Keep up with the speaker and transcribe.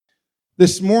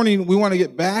This morning, we want to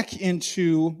get back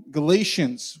into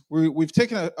Galatians. We've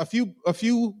taken a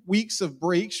few weeks of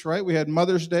breaks, right? We had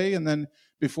Mother's Day, and then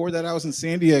before that, I was in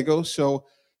San Diego. So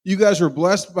you guys were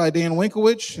blessed by Dan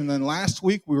Winkowich, and then last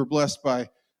week we were blessed by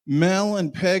Mel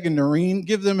and Peg and Noreen.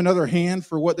 Give them another hand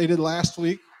for what they did last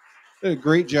week. They did a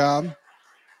great job.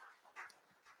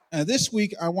 This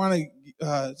week, I want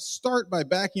to start by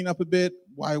backing up a bit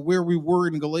where we were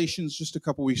in Galatians just a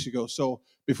couple weeks ago. So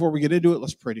before we get into it,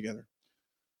 let's pray together.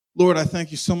 Lord, I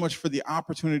thank you so much for the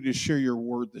opportunity to share your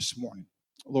word this morning.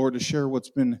 Lord, to share what's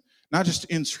been not just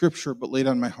in Scripture, but laid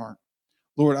on my heart.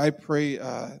 Lord, I pray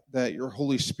that your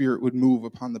Holy Spirit would move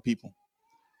upon the people.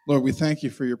 Lord, we thank you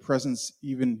for your presence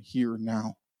even here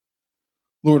now.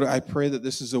 Lord, I pray that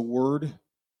this is a word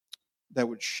that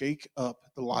would shake up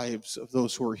the lives of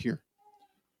those who are here.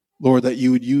 Lord, that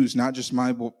you would use not just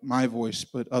my voice,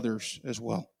 but others as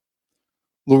well.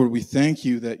 Lord, we thank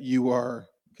you that you are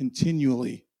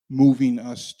continually moving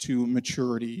us to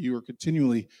maturity. You are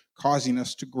continually causing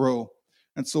us to grow.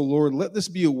 And so, Lord, let this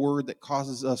be a word that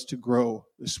causes us to grow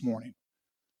this morning.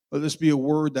 Let this be a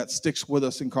word that sticks with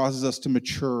us and causes us to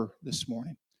mature this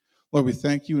morning. Lord, we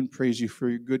thank you and praise you for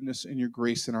your goodness and your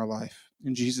grace in our life.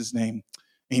 In Jesus' name,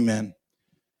 amen.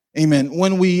 Amen.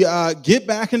 When we get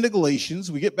back into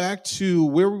Galatians, we get back to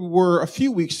where we were a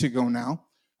few weeks ago now.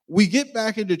 We get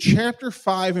back into chapter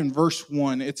 5 and verse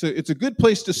 1. It's a good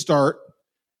place to start.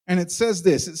 And it says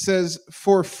this. It says,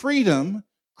 "For freedom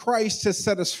Christ has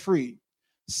set us free.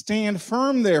 Stand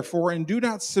firm, therefore, and do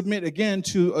not submit again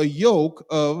to a yoke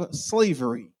of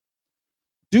slavery."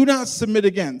 Do not submit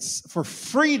again. For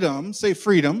freedom, say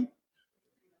freedom.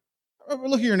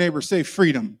 Look at your neighbor, say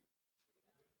freedom.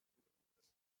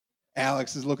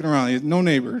 Alex is looking around. He has no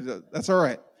neighbor. That's all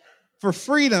right. For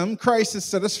freedom, Christ has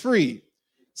set us free.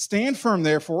 Stand firm,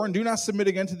 therefore, and do not submit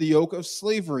again to the yoke of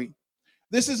slavery.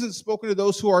 This isn't spoken to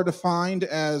those who are defined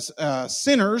as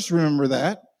sinners, remember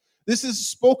that. This is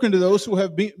spoken to those who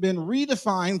have been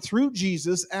redefined through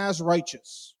Jesus as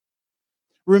righteous.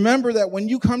 Remember that when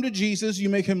you come to Jesus, you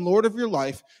make him Lord of your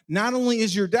life. Not only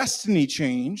is your destiny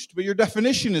changed, but your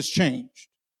definition is changed.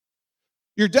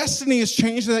 Your destiny is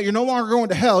changed in that you're no longer going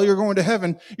to hell, you're going to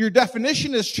heaven. Your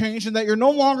definition is changed in that you're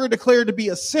no longer declared to be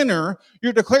a sinner,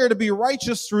 you're declared to be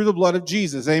righteous through the blood of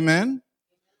Jesus. Amen?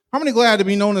 How many glad to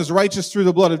be known as righteous through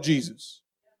the blood of Jesus?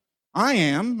 I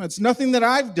am. It's nothing that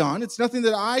I've done. It's nothing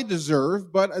that I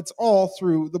deserve, but it's all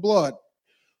through the blood.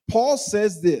 Paul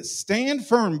says this, stand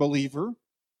firm, believer.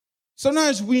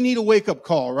 Sometimes we need a wake-up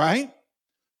call, right?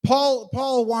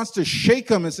 Paul wants to shake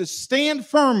them and says, stand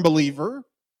firm, believer.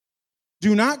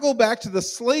 Do not go back to the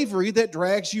slavery that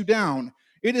drags you down.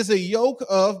 It is a yoke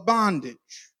of bondage.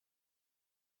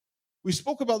 We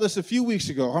spoke about this a few weeks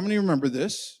ago. How many remember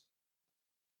this?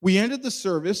 We ended the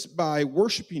service by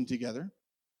worshiping together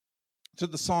to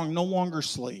the song, No Longer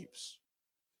Slaves.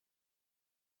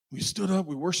 We stood up,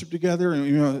 we worshiped together,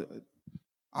 and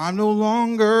I'm no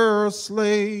longer a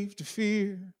slave to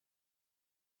fear.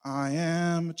 I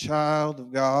am a child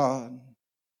of God.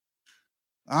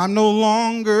 I'm no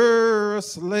longer a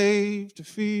slave to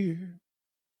fear.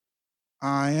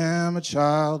 I am a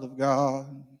child of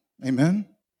God. Amen?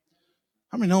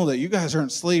 How many know that you guys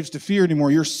aren't slaves to fear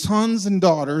anymore? You're sons and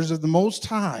daughters of the Most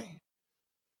High.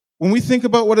 When we think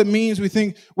about what it means, we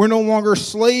think we're no longer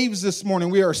slaves this morning.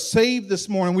 We are saved this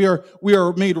morning. We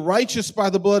are made righteous by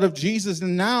the blood of Jesus.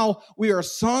 And now we are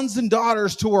sons and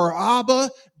daughters to our Abba,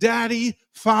 Daddy,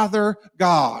 Father,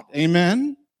 God.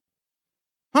 Amen?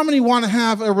 How many want to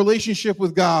have a relationship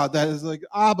with God that is like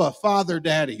Abba, Father,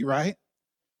 Daddy, right?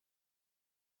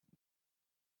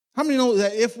 How many know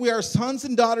that if we are sons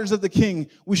and daughters of the King,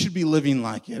 we should be living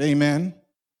like it? Amen?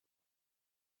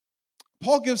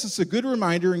 Paul gives us a good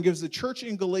reminder and gives the church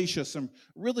in Galatia some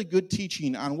really good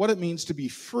teaching on what it means to be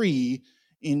free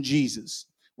in Jesus.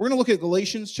 We're going to look at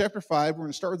Galatians chapter 5. We're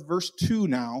going to start with verse 2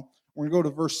 now. We're going to go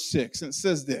to verse 6, and it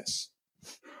says this.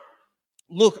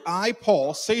 Look, I,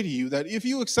 Paul, say to you that if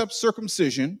you accept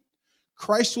circumcision,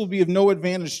 Christ will be of no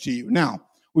advantage to you. Now,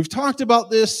 we've talked about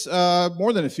this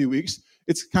more than a few weeks.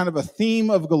 It's kind of a theme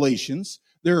of Galatians.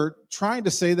 They're trying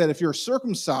to say that if you're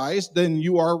circumcised, then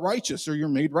you are righteous or you're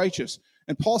made righteous.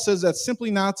 And Paul says that's simply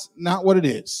not what it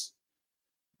is.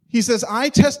 He says, I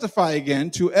testify again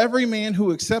to every man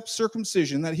who accepts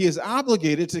circumcision that he is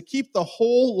obligated to keep the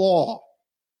whole law.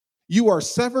 You are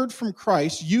severed from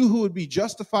Christ, you who would be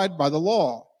justified by the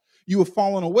law. You have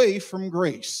fallen away from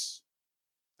grace.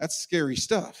 That's scary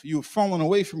stuff. You have fallen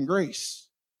away from grace.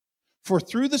 For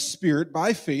through the Spirit,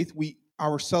 by faith, we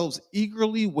ourselves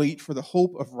eagerly wait for the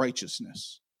hope of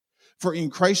righteousness. For in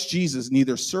Christ Jesus,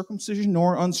 neither circumcision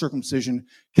nor uncircumcision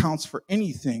counts for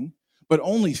anything, but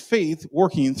only faith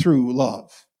working through love.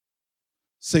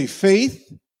 Say faith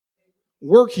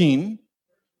working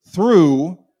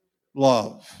through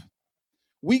love.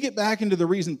 We get back into the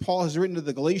reason Paul has written to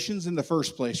the Galatians in the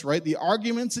first place, right? The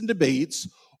arguments and debates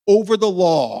over the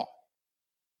law.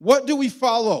 What do we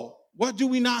follow? What do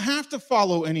we not have to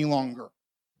follow any longer?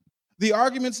 The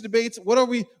arguments, debates, what are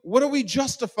we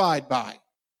justified by?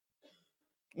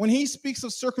 When he speaks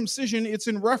of circumcision, it's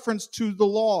in reference to the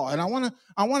law. And I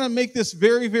want to make this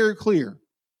very, very clear.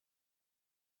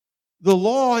 The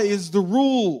law is the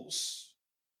rules.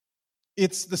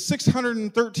 It's the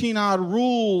 613 odd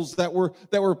rules that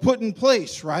were put in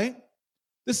place, right?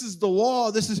 This is the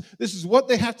law. This is what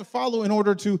they have to follow in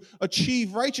order to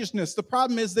achieve righteousness. The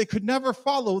problem is they could never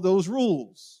follow those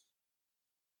rules.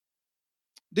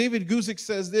 David Guzik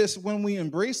says this: when we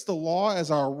embrace the law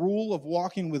as our rule of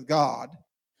walking with God,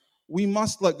 we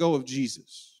must let go of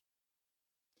Jesus.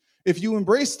 If you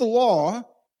embrace the law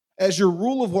as your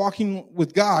rule of walking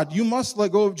with God, you must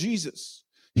let go of Jesus.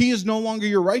 He is no longer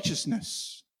your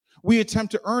righteousness. We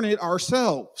attempt to earn it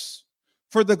ourselves.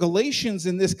 For the Galatians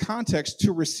in this context,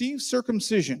 to receive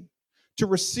circumcision, to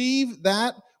receive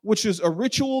that which is a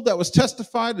ritual that was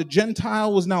testified a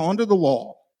Gentile was now under the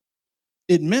law,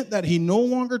 it meant that he no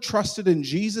longer trusted in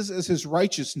Jesus as his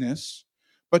righteousness,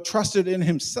 but trusted in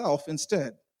himself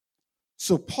instead.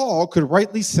 So Paul could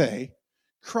rightly say,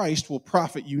 Christ will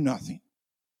profit you nothing.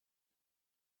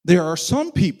 There are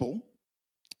some people,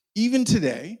 even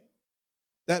today,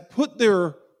 that put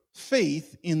their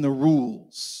faith in the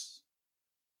rules.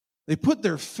 They put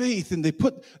their faith and they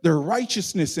put their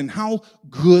righteousness in how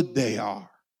good they are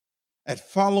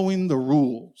at following the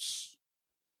rules.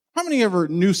 How many ever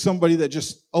knew somebody that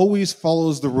just always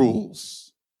follows the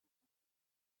rules?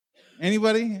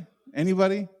 Anybody?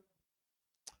 Anybody?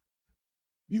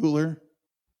 Bueller?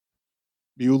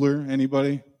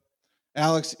 Anybody?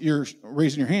 Alex, you're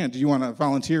raising your hand. Do you want to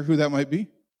volunteer who that might be?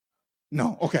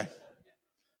 No? Okay.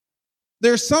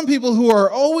 There's some people who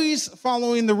are always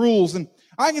following the rules. And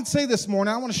I can say this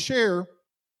morning, I want to share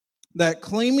that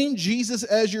claiming Jesus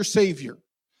as your Savior,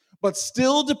 but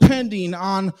still depending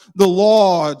on the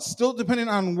law, still depending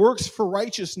on works for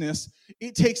righteousness,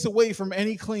 it takes away from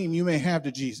any claim you may have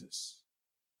to Jesus.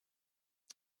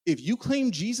 If you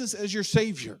claim Jesus as your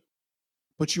Savior,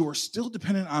 but you are still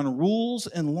dependent on rules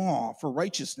and law for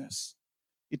righteousness,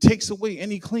 it takes away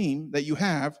any claim that you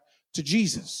have to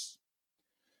Jesus.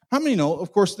 How many know,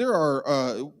 of course, there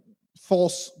are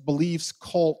false beliefs,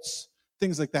 cults,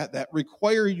 things like that, that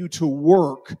require you to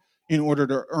work in order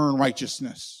to earn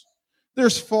righteousness.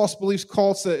 There's false beliefs,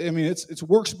 cults that, it's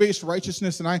works-based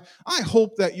righteousness, and I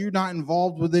hope that you're not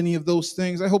involved with any of those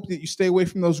things. I hope that you stay away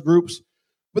from those groups.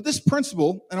 But this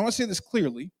principle, and I want to say this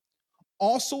clearly,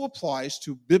 also applies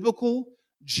to biblical,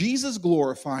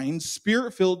 Jesus-glorifying,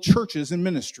 Spirit-filled churches and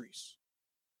ministries.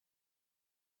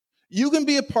 You can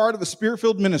be a part of a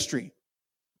Spirit-filled ministry,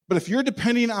 but if you're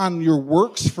depending on your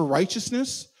works for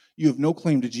righteousness, you have no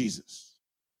claim to Jesus.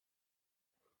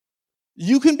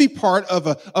 You can be part of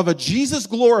a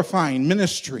Jesus-glorifying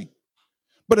ministry,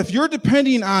 but if you're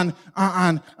depending on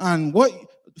what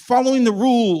following the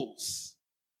rules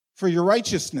for your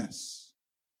righteousness,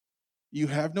 you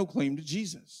have no claim to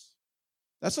Jesus.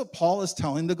 That's what Paul is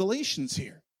telling the Galatians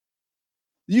here.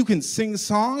 You can sing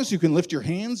songs, you can lift your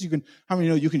hands, how many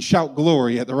know you can shout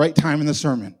glory at the right time in the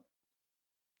sermon?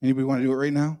 Anybody want to do it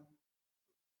right now?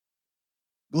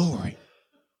 Glory.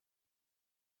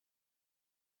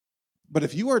 But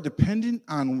if you are dependent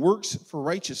on works for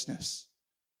righteousness,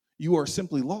 you are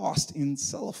simply lost in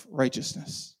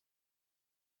self-righteousness.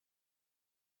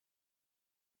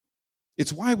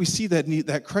 It's why we see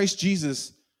that Christ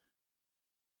Jesus,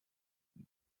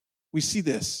 we see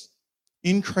this.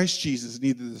 In Christ Jesus,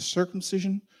 neither the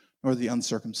circumcision nor the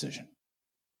uncircumcision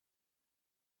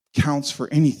counts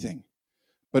for anything,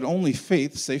 but only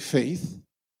faith, say faith,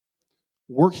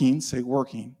 working, say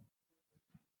working,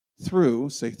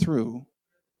 through, say through,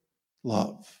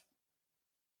 love.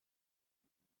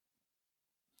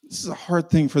 This is a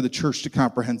hard thing for the church to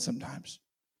comprehend sometimes.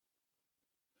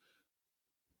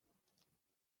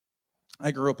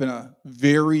 I grew up in a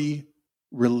very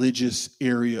religious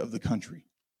area of the country.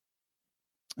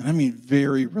 And I mean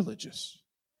very religious.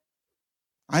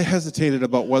 I hesitated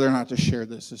about whether or not to share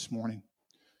this morning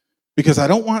because I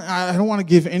don't want to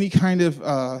give any kind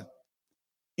of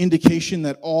indication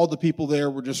that all the people there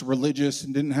were just religious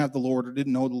and didn't have the Lord or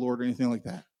didn't know the Lord or anything like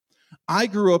that. I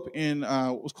grew up in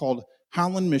what was called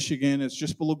Holland, Michigan. It's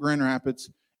just below Grand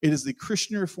Rapids. It is the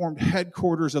Christian Reformed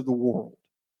headquarters of the world.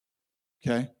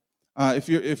 Okay,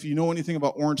 if you know anything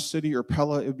about Orange City or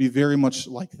Pella, it would be very much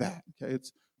like that. Okay,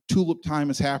 it's tulip time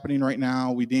is happening right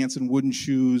now. We dance in wooden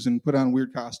shoes and put on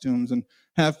weird costumes and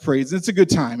have parades. It's a good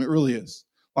time. It really is.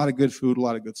 A lot of good food, a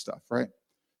lot of good stuff, right?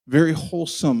 Very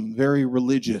wholesome, very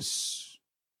religious.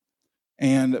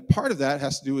 And part of that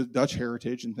has to do with Dutch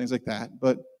heritage and things like that.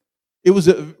 But it was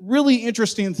a really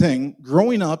interesting thing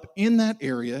growing up in that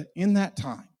area, in that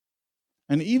time.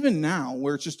 And even now,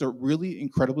 where it's just a really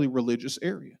incredibly religious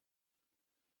area,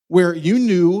 where you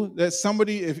knew that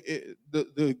somebody,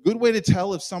 the good way to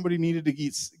tell if somebody needed to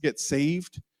get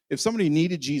saved, if somebody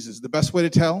needed Jesus, the best way to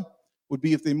tell would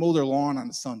be if they mow their lawn on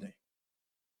a Sunday.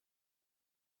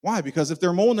 Why? Because if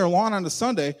they're mowing their lawn on a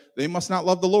Sunday, they must not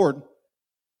love the Lord.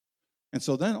 And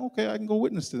so then, okay, I can go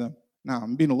witness to them. Now,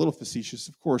 I'm being a little facetious,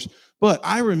 of course, but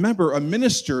I remember a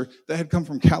minister that had come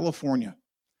from California.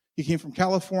 He came from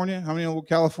California. How many know what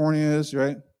California is,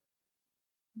 right?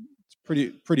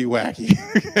 Pretty wacky.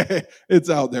 It's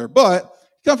out there. But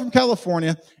he comes from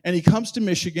California, and he comes to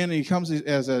Michigan, and he comes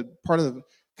as a part of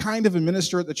kind of a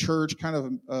minister at the church, kind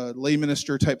of a lay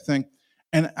minister type thing.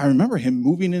 And I remember him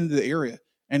moving into the area,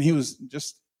 and he was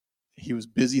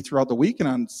busy throughout the week. And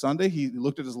on Sunday, he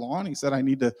looked at his lawn. He said, I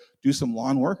need to do some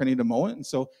lawn work. I need to mow it. And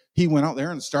so he went out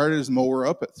there and started his mower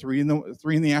up at 3 in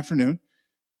the afternoon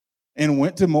and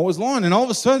went to mow his lawn. And all of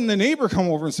a sudden, the neighbor come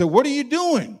over and said, what are you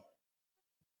doing?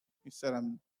 He said,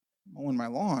 I'm mowing my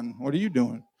lawn. What are you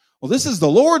doing? Well, this is the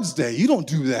Lord's day. You don't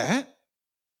do that.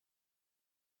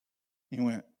 He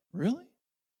went, really?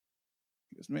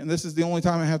 He goes, man, this is the only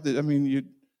time I have to,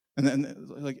 and then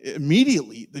like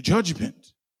immediately the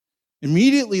judgment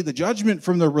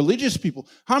from the religious people.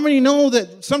 How many know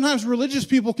that sometimes religious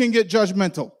people can get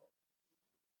judgmental?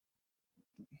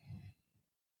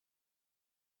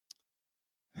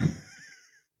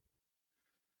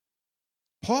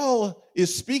 Paul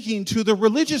is speaking to the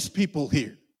religious people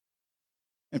here.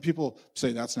 And people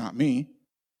say, that's not me.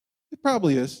 It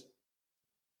probably is.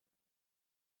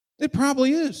 It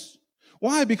probably is.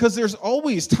 Why? Because there's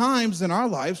always times in our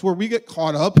lives where we get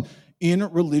caught up in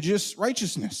religious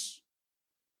righteousness.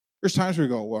 There's times where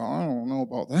we go, well, I don't know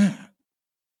about that.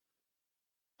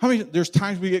 There's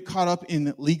times we get caught up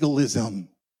in legalism.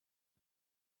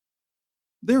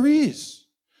 There is.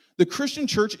 The Christian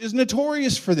church is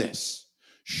notorious for this.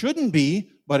 Shouldn't be,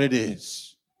 but it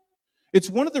is. It's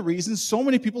one of the reasons so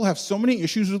many people have so many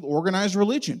issues with organized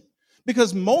religion.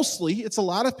 Because mostly it's a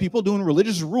lot of people doing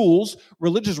religious rules,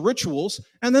 religious rituals,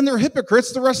 and then they're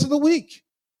hypocrites the rest of the week.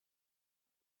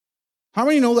 How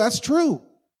many know that's true?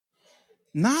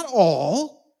 Not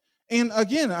all. And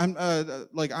again,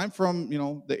 I'm from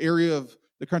the area of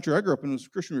the country I grew up in was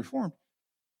Christian Reformed.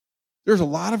 There's a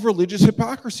lot of religious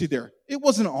hypocrisy there. It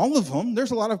wasn't all of them. There's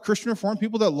a lot of Christian Reformed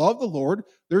people that love the Lord.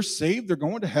 They're saved. They're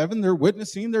going to heaven. They're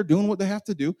witnessing. They're doing what they have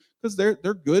to do because they're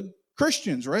good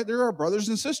Christians, right? They're our brothers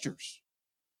and sisters.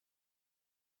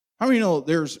 How many know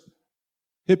there's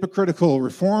hypocritical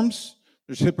Reforms?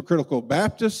 There's hypocritical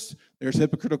Baptists. There's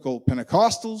hypocritical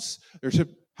Pentecostals.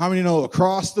 How many know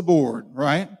across the board,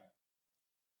 right?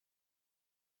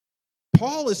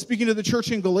 Paul is speaking to the church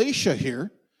in Galatia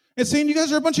here and saying, you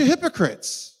guys are a bunch of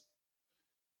hypocrites.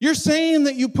 You're saying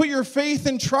that you put your faith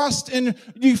and trust and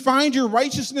you find your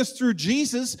righteousness through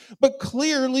Jesus, but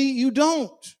clearly you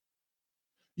don't.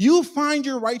 You find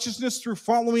your righteousness through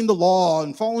following the law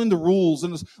and following the rules.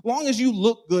 And as long as you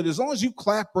look good, as long as you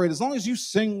clap right, as long as you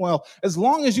sing well, as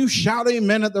long as you shout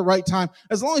amen at the right time,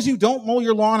 as long as you don't mow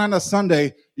your lawn on a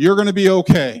Sunday, you're going to be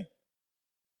okay.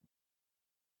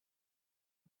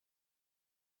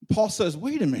 Paul says,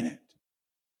 wait a minute.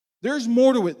 There's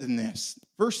more to it than this.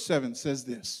 Verse 7 says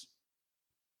this.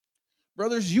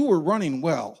 Brothers, you were running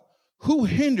well. Who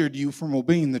hindered you from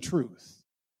obeying the truth?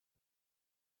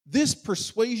 This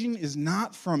persuasion is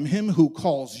not from him who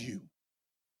calls you.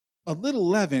 A little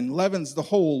leaven leavens the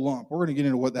whole lump. We're going to get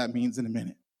into what that means in a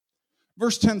minute.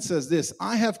 Verse 10 says this,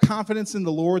 I have confidence in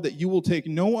the Lord that you will take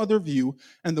no other view,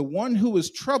 and the one who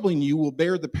is troubling you will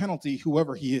bear the penalty,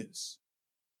 whoever he is.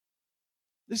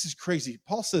 This is crazy.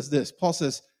 Paul says this. Paul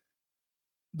says,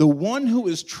 the one who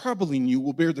is troubling you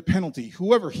will bear the penalty,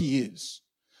 whoever he is.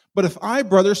 But if I,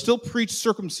 brother, still preach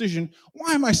circumcision,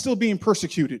 why am I still being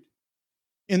persecuted?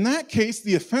 In that case,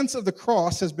 the offense of the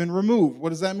cross has been removed. What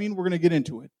does that mean? We're going to get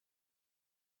into it.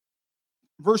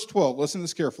 Verse 12, listen to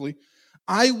this carefully.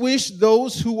 I wish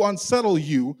those who unsettle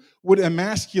you would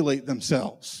emasculate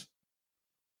themselves.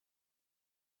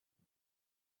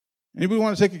 Anybody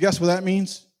want to take a guess what that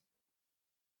means?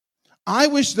 I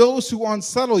wish those who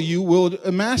unsettle you would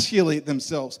emasculate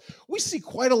themselves. We see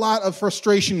quite a lot of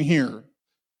frustration here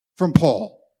from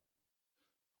Paul.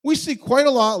 We see quite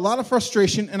a lot of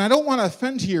frustration, and I don't want to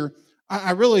offend here.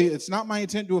 I really, it's not my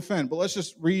intent to offend, but let's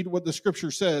just read what the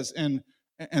scripture says, and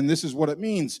this is what it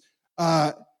means.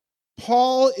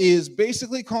 Paul is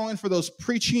basically calling for those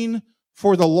preaching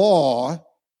for the law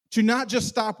to not just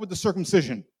stop with the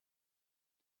circumcision.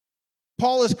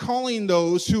 Paul is calling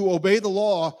those who obey the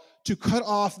law to cut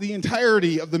off the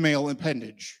entirety of the male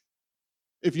appendage,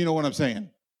 if you know what I'm saying.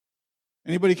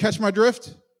 Anybody catch my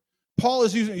drift? Paul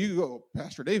is using, you go,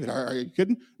 Pastor David, are you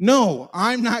kidding? No,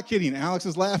 I'm not kidding. Alex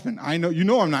is laughing. I know, you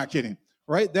know I'm not kidding,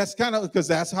 right? That's kind of, because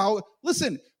that's how,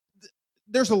 listen,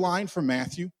 there's a line from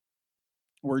Matthew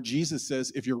where Jesus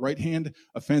says, if your right hand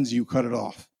offends you, cut it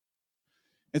off.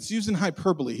 It's using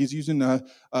hyperbole. He's using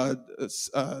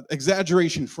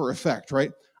exaggeration for effect,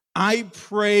 right? I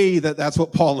pray that that's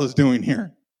what Paul is doing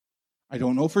here. I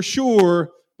don't know for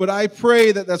sure, but I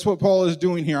pray that that's what Paul is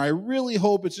doing here. I really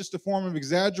hope it's just a form of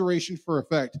exaggeration for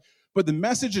effect. But the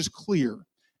message is clear,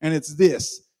 and it's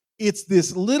this. It's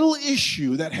this little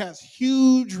issue that has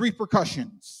huge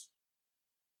repercussions.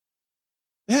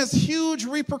 It has huge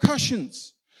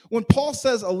repercussions. When Paul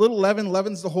says a little leaven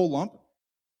leavens the whole lump,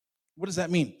 what does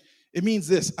that mean? It means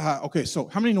this. Okay, so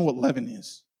how many know what leaven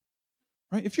is?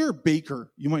 Right? If you're a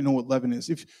baker, you might know what leaven is.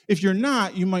 If you're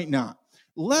not, you might not.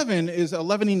 Leaven is a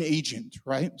leavening agent,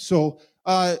 right? So,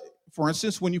 for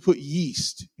instance, when you put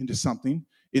yeast into something,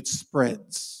 it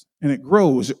spreads and it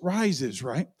grows, it rises,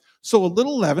 right? So a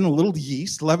little leaven, a little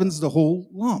yeast leavens the whole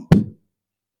lump.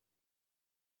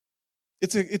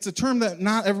 It's a term that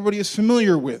not everybody is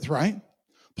familiar with, right?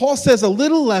 Paul says a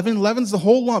little leaven leavens the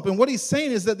whole lump. And what he's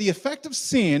saying is that the effect of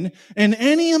sin in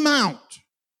any amount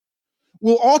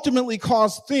will ultimately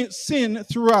cause sin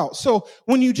throughout. So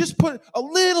when you just put a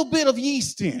little bit of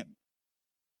yeast in,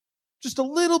 just a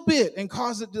little bit, and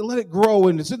cause it to let it grow,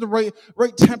 and it's in the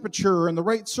right temperature and the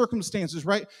right circumstances,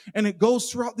 right? And it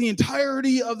goes throughout the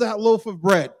entirety of that loaf of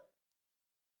bread.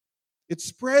 It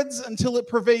spreads until it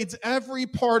pervades every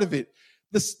part of it.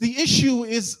 The issue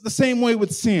is the same way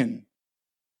with sin.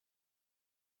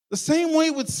 The same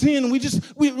way with sin, we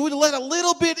let a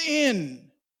little bit in.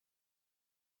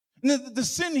 And the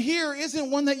sin here isn't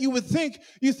one that you would think.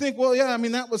 You think, well, yeah, I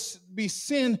mean, that would be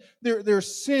sin.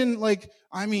 There's sin, like,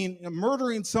 I mean,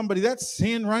 murdering somebody, that's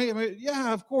sin, right? I mean,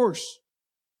 yeah, of course.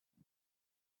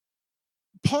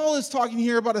 Paul is talking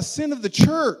here about a sin of the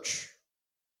church,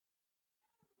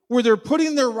 where they're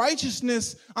putting their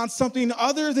righteousness on something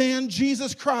other than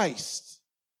Jesus Christ.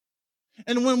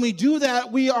 And when we do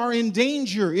that, we are in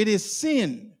danger. It is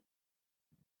sin.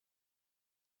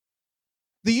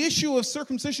 The issue of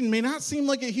circumcision may not seem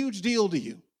like a huge deal to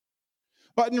you,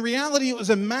 but in reality, it was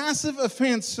a massive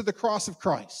offense to the cross of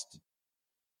Christ.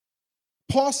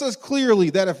 Paul says clearly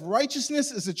that if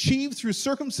righteousness is achieved through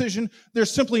circumcision,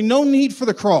 there's simply no need for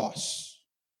the cross.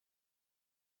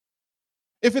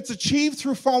 If it's achieved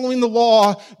through following the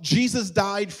law, Jesus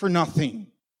died for nothing.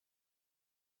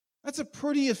 That's a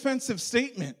pretty offensive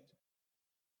statement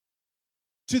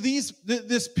to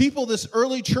this people, this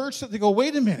early church, that they go,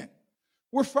 wait a minute,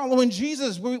 we're following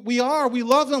Jesus. We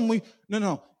love him.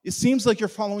 No. It seems like you're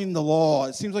following the law.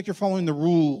 It seems like you're following the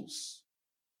rules.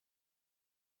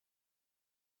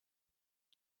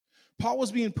 Paul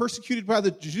was being persecuted by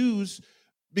the Jews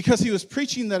because he was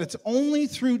preaching that it's only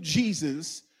through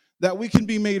Jesus that we can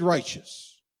be made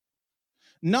righteous.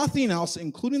 Nothing else,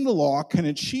 including the law, can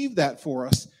achieve that for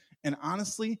us. And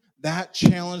honestly, that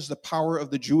challenged the power of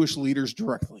the Jewish leaders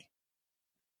directly.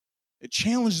 It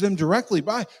challenged them directly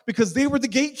because they were the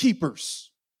gatekeepers.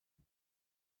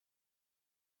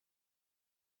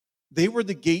 They were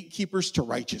the gatekeepers to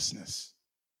righteousness.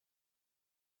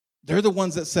 They're the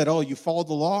ones that said, oh, you followed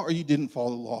the law or you didn't follow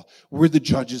the law. We're the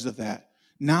judges of that.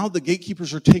 Now the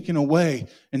gatekeepers are taken away,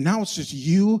 and now it's just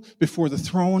you before the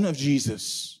throne of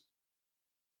Jesus.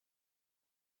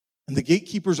 And the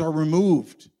gatekeepers are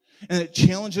removed. And it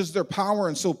challenges their power.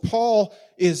 And so Paul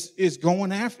is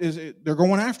going after. They're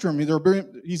going after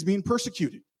him. He's being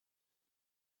persecuted.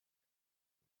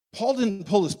 Paul didn't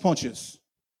pull his punches.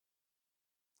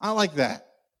 I like that.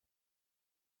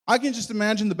 I can just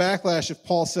imagine the backlash if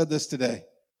Paul said this today.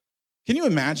 Can you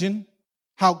imagine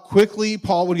how quickly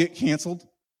Paul would get canceled?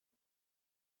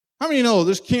 How many know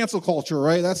there's cancel culture,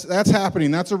 right? That's happening.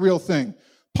 That's a real thing.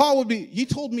 Paul would be. He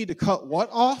told me to cut what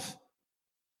off?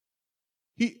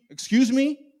 Excuse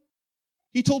me?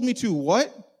 He told me to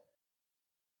what?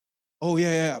 Oh,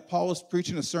 yeah. Paul was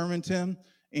preaching a sermon, Tim,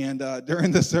 and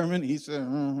during the sermon, he said,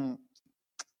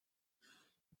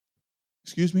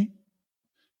 excuse me?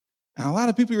 And a lot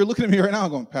of people are looking at me right now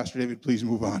going, Pastor David, please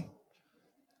move on.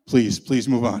 Please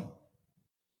move on.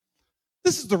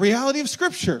 This is the reality of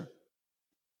Scripture.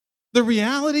 The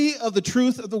reality of the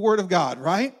truth of the Word of God,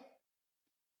 right?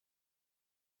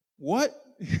 What?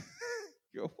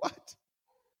 What?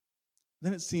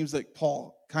 Then it seems like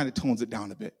Paul kind of tones it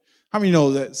down a bit. How many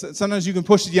know that sometimes you can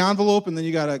push the envelope and then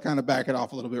you got to kind of back it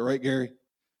off a little bit, right, Gary?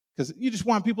 Because you just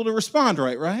want people to respond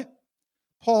right?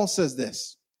 Paul says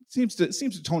this. It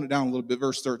seems to tone it down a little bit,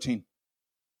 verse 13.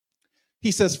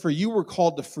 He says, "For you were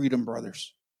called to freedom,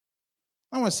 brothers."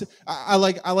 I want to say, I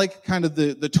like kind of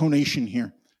the tonation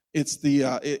here.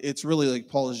 It's really like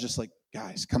Paul is just like,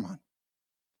 guys, come on.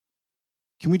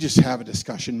 Can we just have a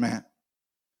discussion, Matt?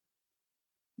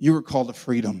 You were called to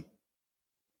freedom.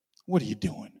 What are you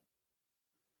doing?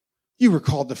 You were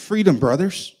called to freedom,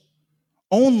 brothers.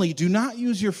 Only do not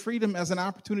use your freedom as an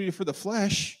opportunity for the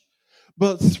flesh,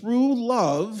 but through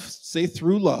love, say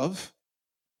through love,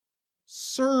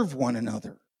 serve one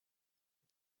another.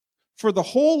 For the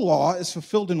whole law is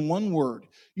fulfilled in one word: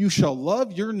 you shall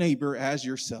love your neighbor as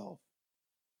yourself.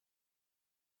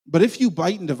 But if you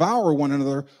bite and devour one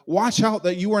another, watch out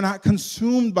that you are not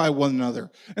consumed by one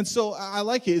another. And so I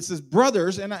like it. It says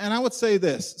brothers, and I would say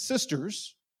this,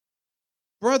 sisters,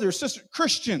 brothers, sisters,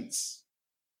 Christians.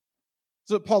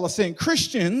 That's what Paul is saying.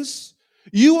 Christians,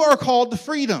 you are called to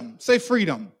freedom. Say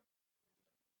freedom.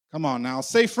 Come on now,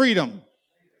 say freedom.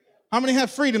 How many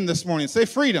have freedom this morning? Say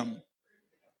freedom.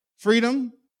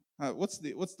 Freedom. What's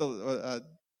the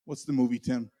movie,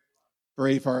 Tim?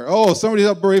 Braveheart. Oh, somebody's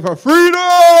up Braveheart.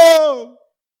 Freedom!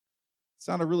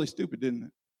 Sounded really stupid, didn't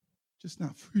it? Just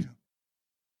not freedom.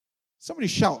 Somebody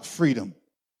shout freedom.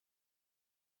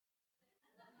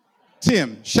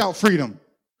 Tim, shout freedom.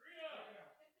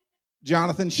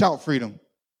 Jonathan, shout freedom.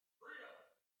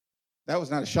 That was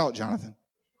not a shout, Jonathan.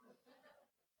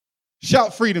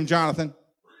 Shout freedom, Jonathan.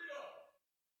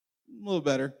 A little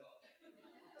better.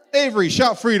 Avery,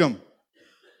 shout freedom.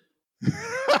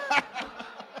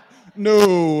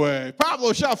 No way.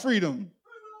 Pablo, shout freedom.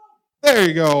 There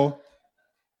you go.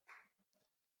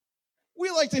 We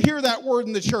like to hear that word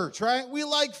in the church, right? We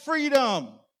like freedom.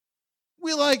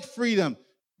 We like freedom.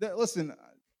 Listen,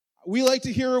 we like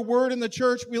to hear a word in the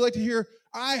church. We like to hear,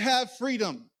 I have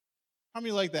freedom. How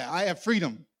many like that? I have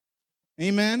freedom.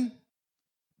 Amen.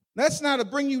 That's not a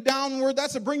bring you down word.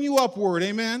 That's a bring you up word.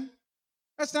 Amen.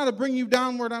 That's not a bring you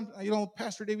down word.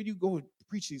 Pastor David, you go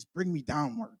preach these bring me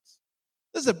down words.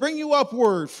 This is a bring you up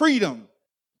word, freedom.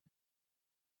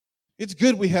 It's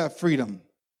good we have freedom.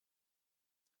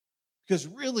 Because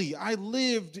really, I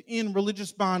lived in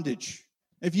religious bondage.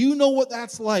 If you know what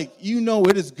that's like, you know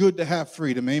it is good to have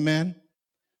freedom. Amen.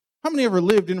 How many ever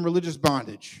lived in religious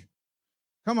bondage?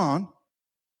 Come on.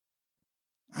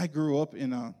 I grew up in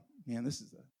this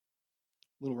is a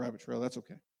little rabbit trail. That's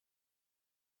okay.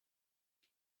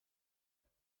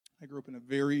 I grew up in a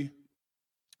very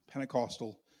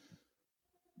Pentecostal,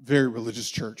 very religious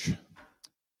church.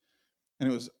 And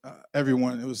it was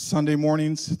everyone. It was Sunday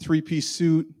mornings, 3-piece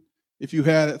suit. If you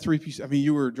had a 3-piece,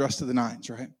 you were dressed to the nines,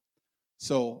 right?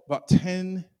 So about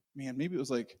 10, maybe it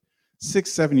was like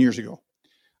 6, 7 years ago,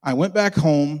 I went back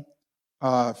home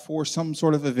for some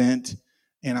sort of event,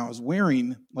 and I was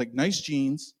wearing like nice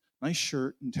jeans, nice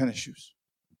shirt, and tennis shoes.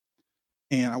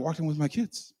 And I walked in with my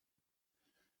kids.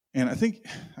 And I think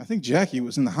Jackie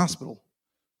was in the hospital,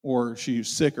 or she was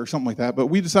sick or something like that. But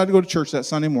we decided to go to church that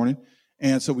Sunday morning.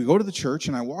 And so we go to the church,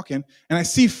 and I walk in, and I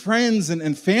see friends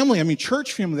and family,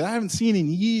 church family that I haven't seen in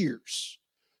years,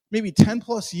 maybe 10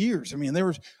 plus years.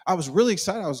 I was really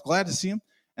excited. I was glad to see him.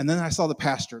 And then I saw the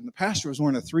pastor, and the pastor was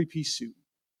wearing a 3-piece suit.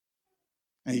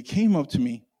 And he came up to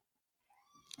me.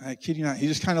 I kid you not, he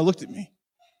just kind of looked at me.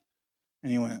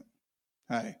 And he went,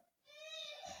 "Hi."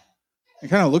 He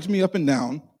kind of looked me up and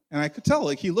down. And I could tell,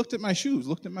 he looked at my shoes,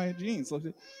 looked at my jeans,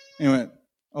 and he went,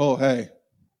 "Oh, hey."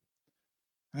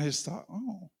 I just thought,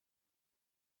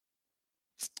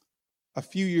 a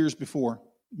few years before,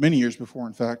 many years before,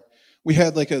 in fact, we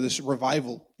had this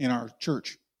revival in our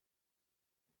church.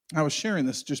 I was sharing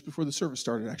this just before the service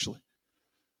started, actually.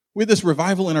 We had this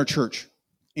revival in our church,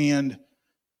 and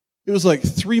it was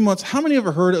 3 months. How many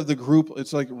ever heard of the group?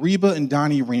 It's Reba and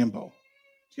Donnie Rambo.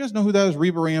 Do you guys know who that is,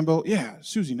 Reba Rambo? Yeah,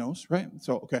 Susie knows, right?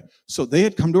 So they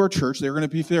had come to our church. They were going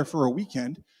to be there for a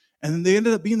weekend, and then they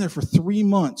ended up being there for 3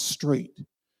 months straight.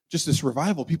 Just this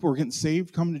revival. People were getting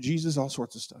saved, coming to Jesus, all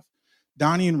sorts of stuff.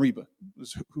 Donnie and Reba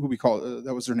was who we call it.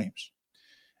 That was their names.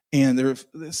 And they're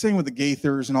the same with the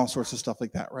Gaithers and all sorts of stuff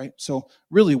like that, right? So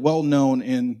really well known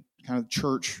in kind of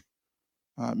church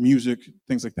music,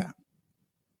 things like that.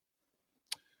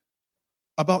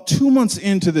 About 2 months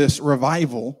into this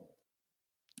revival,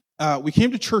 we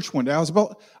came to church one day. I was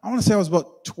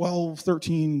about 12,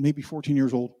 13, maybe 14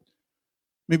 years old,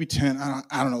 maybe 10. I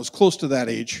don't know. It was close to that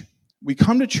age. We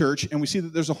come to church, and we see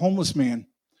that there's a homeless man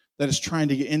that is trying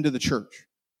to get into the church.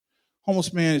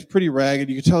 homeless man. He's pretty ragged.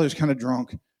 You could tell he was kind of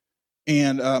drunk.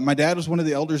 And my dad was one of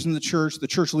the elders in the church. The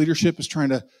church leadership is trying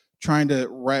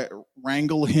to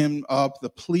wrangle him up. The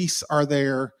police are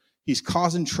there. He's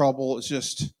causing trouble. It's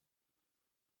just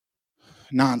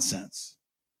nonsense.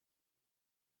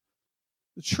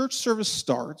 The church service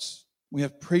starts. We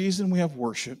have praise and we have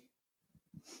worship.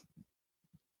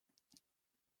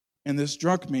 And this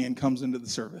drunk man comes into the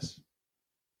service,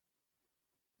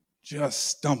 just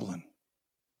stumbling.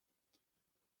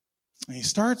 And he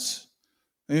starts,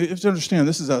 you have to understand,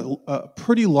 this is a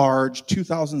pretty large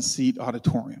 2,000-seat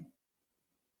auditorium.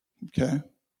 Okay?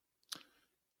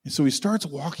 And so he starts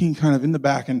walking kind of in the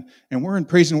back, and we're in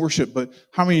praise and worship, but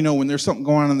how many know when there's something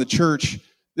going on in the church,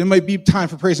 there might be time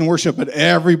for praise and worship, but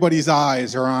everybody's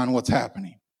eyes are on what's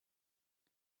happening.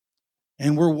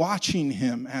 And we're watching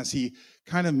him as he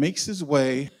kind of makes his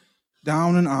way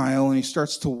down an aisle, and he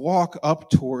starts to walk up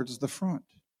towards the front.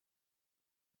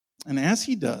 And as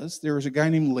he does, there is a guy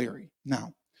named Larry.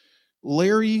 Now,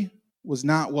 Larry was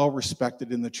not well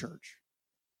respected in the church.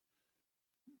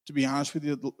 To be honest with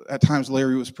you, at times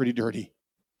Larry was pretty dirty.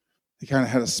 He kind of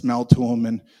had a smell to him,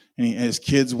 and his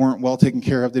kids weren't well taken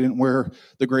care of. They didn't wear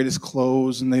the greatest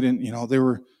clothes, and they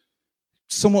were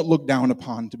somewhat looked down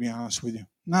upon, to be honest with you.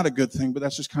 Not a good thing, but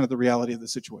that's just kind of the reality of the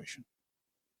situation.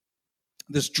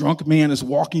 This drunk man is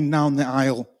walking down the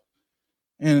aisle,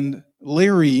 and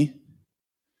Larry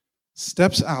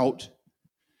steps out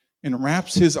and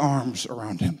wraps his arms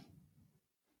around him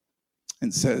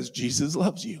and says, "Jesus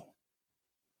loves you."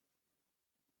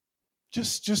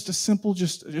 Just a simple,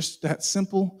 just that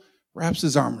simple, wraps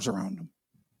his arms around him.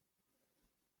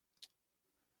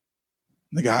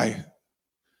 The guy,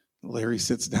 Larry,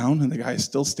 sits down, and the guy is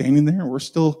still standing there, and we're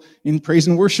still in praise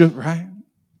and worship, right?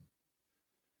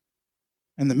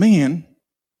 And the man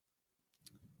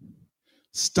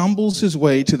stumbles his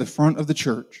way to the front of the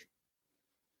church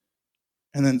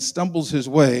and then stumbles his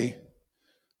way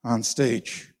on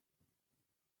stage.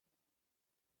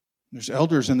 There's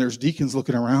elders and there's deacons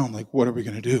looking around like, what are we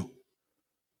going to do?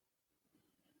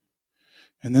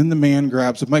 And then the man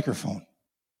grabs a microphone.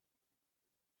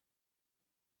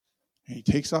 And he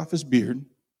takes off his beard.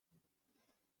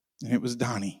 And it was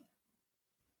Donnie,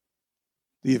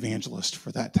 the evangelist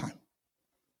for that time.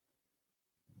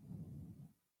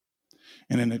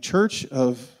 And in a church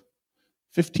of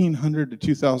 1,500 to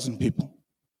 2,000 people,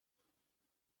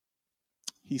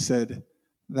 he said,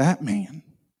 that man,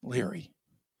 Larry,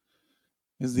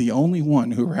 is the only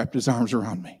one who wrapped his arms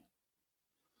around me,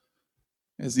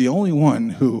 is the only one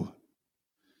who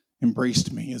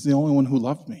embraced me, is the only one who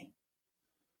loved me.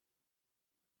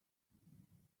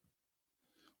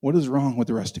 What is wrong with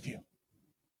the rest of you?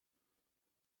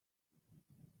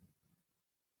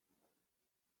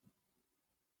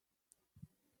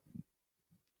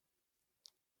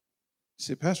 You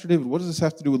say, Pastor David, what does this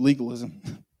have to do with legalism?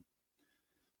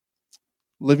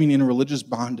 Living in religious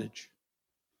bondage.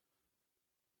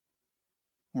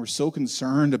 We're so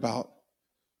concerned about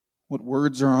what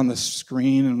words are on the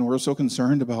screen, and we're so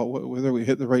concerned about whether we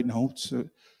hit the right notes.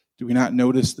 Do we not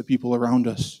notice the people around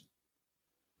us?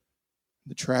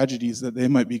 The tragedies that they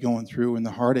might be going through and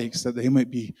the heartaches that they might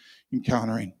be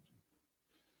encountering.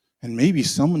 And maybe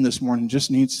someone this morning just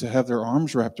needs to have their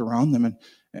arms wrapped around them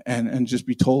and just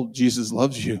be told Jesus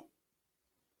loves you.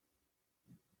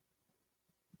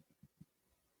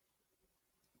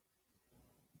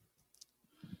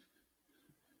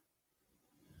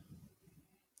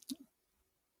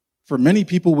 For many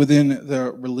people within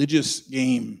the religious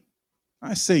game,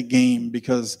 I say game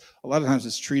because a lot of times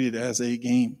it's treated as a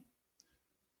game.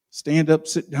 Stand up,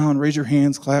 sit down, raise your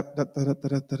hands, clap, da, da, da,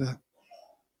 da, da, da.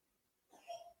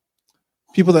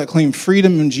 People that claim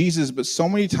freedom in Jesus, but so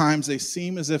many times they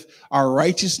seem as if our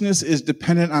righteousness is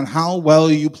dependent on how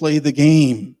well you play the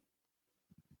game.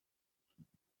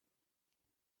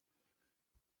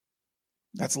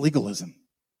 That's legalism.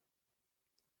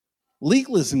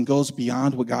 Legalism goes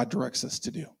beyond what God directs us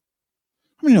to do.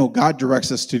 How many know God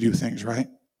directs us to do things, right?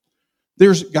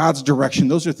 There's God's direction.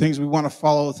 Those are things we want to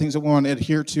follow, things that we want to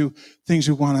adhere to, things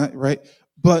we want to, right?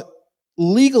 But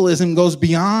legalism goes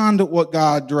beyond what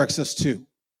God directs us to.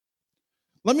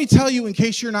 Let me tell you, in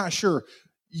case you're not sure,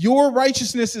 your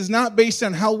righteousness is not based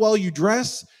on how well you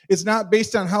dress. It's not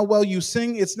based on how well you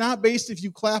sing. It's not based if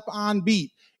you clap on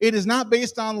beat. It is not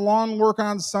based on lawn work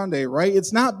on Sunday, right?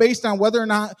 It's not based on whether or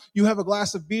not you have a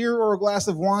glass of beer or a glass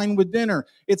of wine with dinner.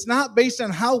 It's not based on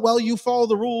how well you follow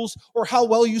the rules or how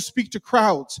well you speak to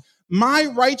crowds. My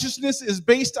righteousness is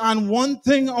based on one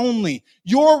thing only.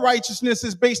 Your righteousness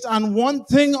is based on one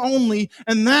thing only,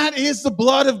 and that is the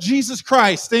blood of Jesus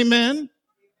Christ. Amen?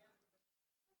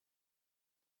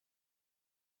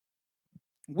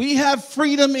 We have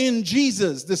freedom in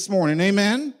Jesus this morning.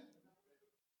 Amen.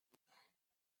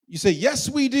 You say, yes,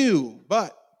 we do,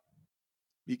 but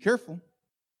be careful.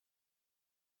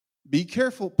 Be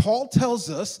careful. Paul tells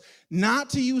us not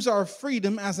to use our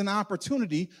freedom as an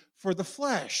opportunity for the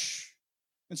flesh.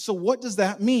 And so what does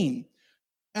that mean?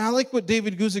 And I like what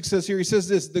David Guzik says here. He says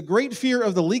this: the great fear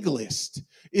of the legalist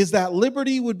is that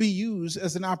liberty would be used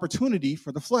as an opportunity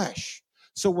for the flesh.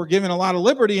 So we're given a lot of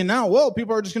liberty, and now, well,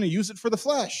 people are just going to use it for the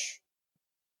flesh.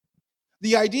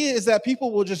 The idea is that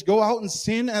people will just go out and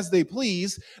sin as they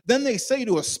please. Then they say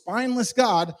to a spineless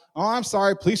God, oh, I'm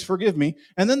sorry, please forgive me.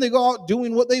 And then they go out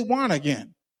doing what they want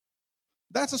again.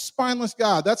 That's a spineless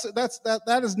God.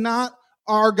 That is not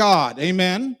our God.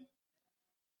 Amen.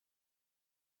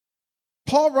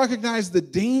 Paul recognized the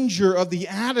danger of the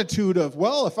attitude of,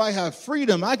 well, if I have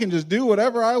freedom, I can just do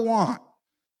whatever I want.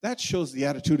 That shows the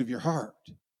attitude of your heart.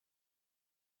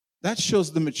 That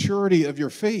shows the maturity of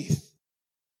your faith.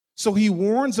 So he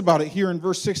warns about it here in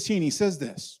verse 16. He says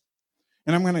this,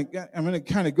 and I'm going to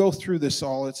kind of go through this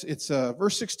all. It's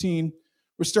verse 16.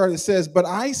 We start. It says, "But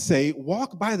I say,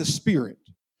 walk by the Spirit,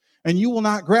 and you will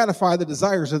not gratify the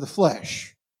desires of the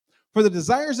flesh. For the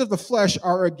desires of the flesh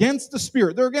are against the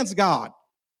Spirit; they're against God.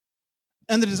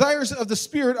 And the desires of the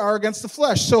Spirit are against the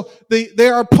flesh." So they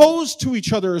are opposed to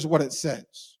each other, is what it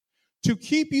says, to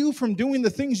keep you from doing the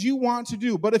things you want to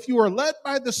do. But if you are led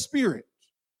by the Spirit,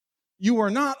 you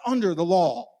are not under the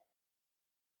law.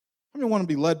 How many want to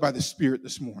be led by the Spirit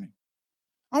this morning?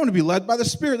 I want to be led by the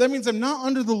Spirit. That means I'm not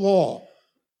under the law.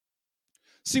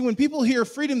 See, when people hear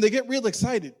freedom, they get real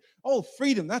excited. Oh,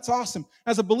 freedom, that's awesome.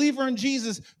 As a believer in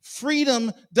Jesus,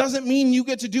 freedom doesn't mean you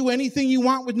get to do anything you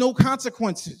want with no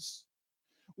consequences.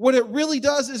 What it really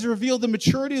does is reveal the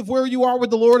maturity of where you are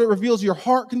with the Lord. It reveals your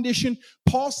heart condition.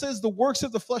 Paul says the works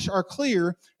of the flesh are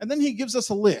clear, and then he gives us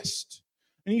a list.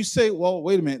 And you say, well,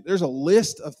 wait a minute, there's a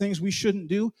list of things we shouldn't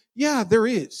do? Yeah, there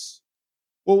is.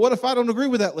 Well, what if I don't agree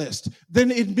with that list? Then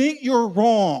admit you're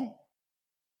wrong.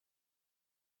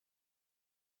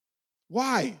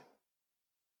 Why?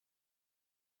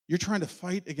 You're trying to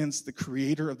fight against the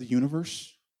creator of the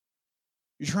universe?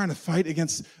 You're trying to fight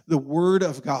against the word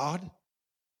of God?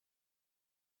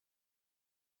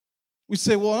 We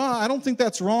say, well, I don't think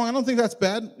that's wrong. I don't think that's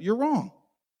bad. You're wrong.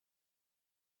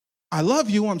 I love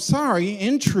you. I'm sorry.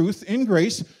 In truth, in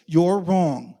grace, you're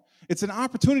wrong. It's an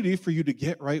opportunity for you to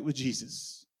get right with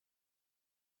Jesus.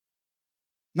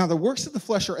 Now, the works of the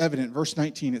flesh are evident. Verse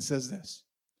 19, it says this: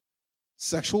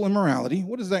 sexual immorality.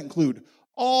 What does that include?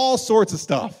 All sorts of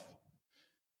stuff.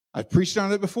 I've preached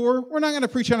on it before. We're not going to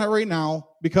preach on it right now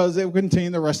because it will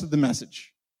contain the rest of the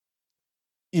message.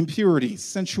 Impurity,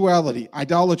 sensuality,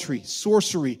 idolatry,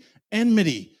 sorcery,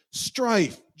 enmity,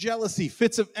 strife, jealousy,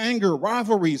 fits of anger,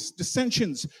 rivalries,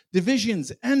 dissensions,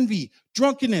 divisions, envy,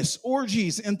 drunkenness,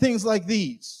 orgies, and things like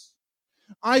these.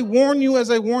 I warn you, as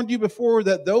I warned you before,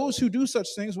 that those who do such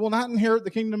things will not inherit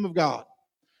the kingdom of God.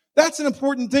 That's an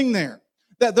important thing there,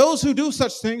 that those who do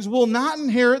such things will not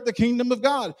inherit the kingdom of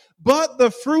God. But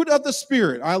the fruit of the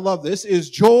Spirit, I love this, is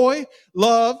joy,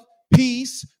 love,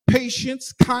 peace,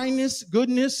 patience, kindness,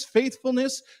 goodness,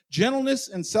 faithfulness, gentleness,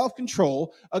 and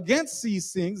self-control. Against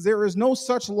these things there is no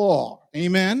such law.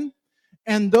 Amen.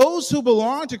 And those who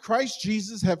belong to Christ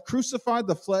Jesus have crucified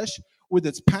the flesh with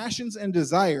its passions and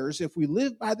desires. If we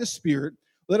live by the Spirit,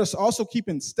 let us also keep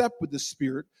in step with the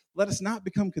Spirit. Let us not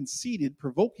become conceited,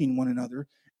 provoking one another,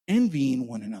 envying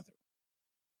one another.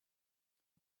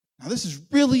 Now, this is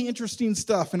really interesting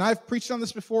stuff, and I've preached on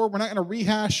this before. We're not going to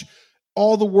rehash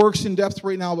all the works in depth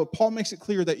right now, but Paul makes it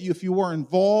clear that if you are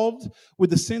involved with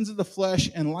the sins of the flesh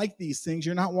and like these things,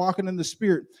 you're not walking in the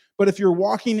Spirit. But if you're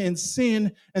walking in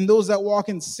sin, and those that walk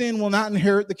in sin will not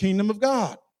inherit the kingdom of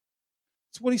God.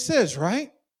 That's what he says,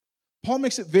 right? Paul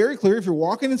makes it very clear, if you're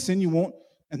walking in sin, you won't.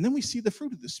 And then we see the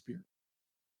fruit of the Spirit.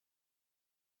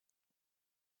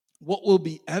 What will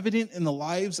be evident in the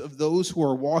lives of those who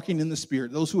are walking in the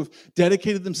Spirit, those who have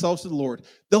dedicated themselves to the Lord,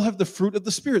 they'll have the fruit of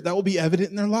the Spirit. That will be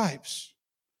evident in their lives.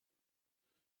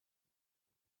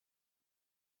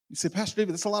 You say, Pastor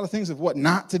David, that's a lot of things of what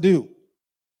not to do.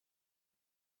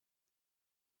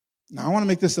 Now, I want to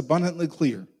make this abundantly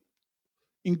clear,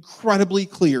 incredibly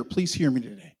clear. Please hear me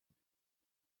today.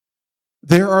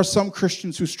 There are some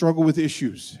Christians who struggle with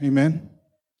issues. Amen?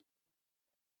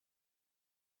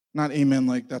 Not amen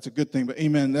like that's a good thing, but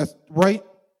amen, that's right.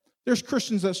 There's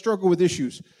Christians that struggle with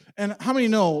issues. And how many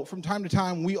know from time to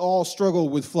time we all struggle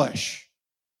with flesh?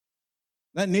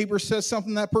 That neighbor says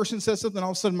something, that person says something,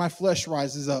 all of a sudden my flesh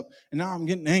rises up, and now I'm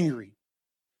getting angry.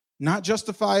 Not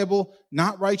justifiable,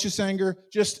 not righteous anger,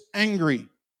 just angry.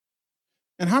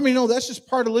 And how many know that's just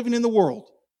part of living in the world?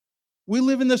 We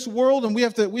live in this world and we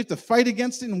have to fight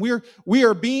against it, and we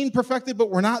are being perfected, but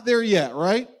we're not there yet,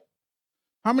 right?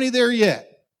 How many there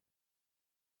yet?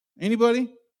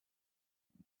 Anybody?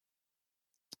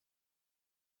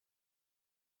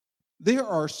 There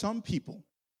are some people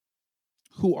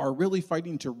who are really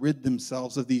fighting to rid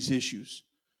themselves of these issues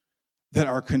that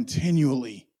are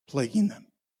continually plaguing them.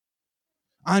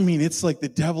 I mean, it's like the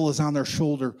devil is on their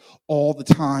shoulder all the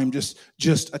time, just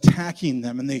attacking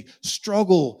them, and they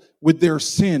struggle with their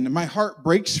sin. And my heart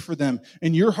breaks for them,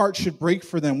 and your heart should break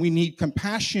for them. We need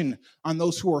compassion on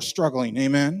those who are struggling.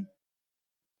 Amen?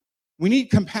 We need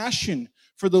compassion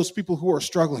for those people who are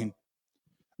struggling.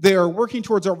 They are working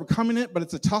towards overcoming it, but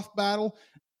it's a tough battle,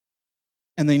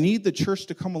 and they need the church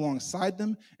to come alongside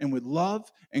them and with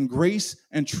love and grace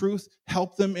and truth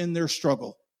help them in their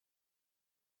struggle.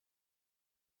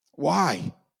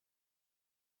 Why?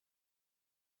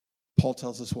 Paul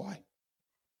tells us why.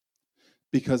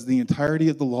 Because the entirety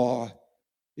of the law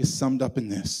is summed up in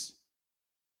this: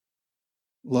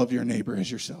 love your neighbor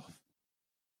as yourself.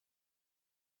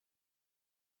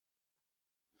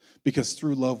 Because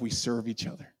through love we serve each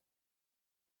other.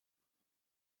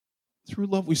 Through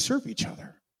love we serve each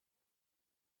other.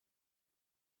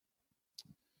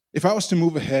 If I was to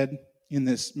move ahead in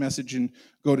this message and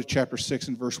go to chapter 6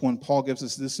 and verse 1, Paul gives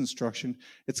us this instruction.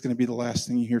 It's going to be the last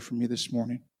thing you hear from me this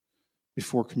morning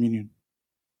before communion.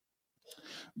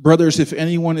 Brothers, if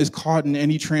anyone is caught in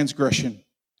any transgression,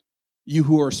 you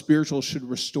who are spiritual should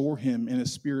restore him in a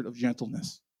spirit of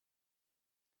gentleness.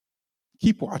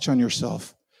 Keep watch on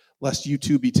yourself, lest you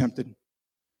too be tempted.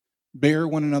 Bear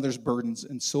one another's burdens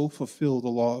and so fulfill the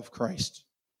law of Christ.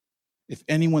 If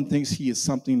anyone thinks he is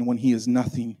something when he is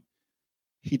nothing,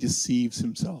 he deceives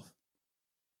himself.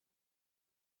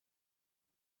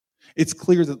 It's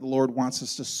clear that the Lord wants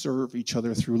us to serve each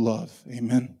other through love.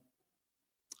 Amen.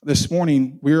 This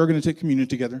morning, we are going to take communion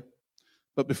together.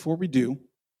 But before we do,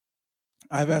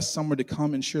 I've asked someone to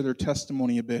come and share their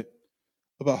testimony a bit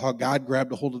about how God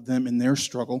grabbed a hold of them in their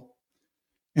struggle.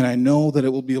 And I know that it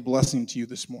will be a blessing to you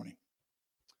this morning.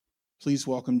 Please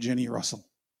welcome Jenny Russell.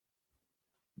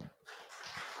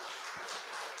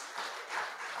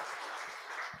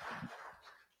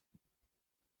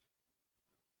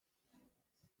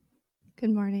 Good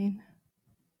morning.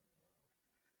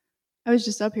 I was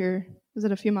just up here, was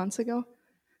it a few months ago?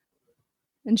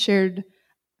 And shared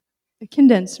a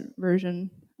condensed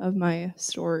version of my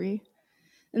story.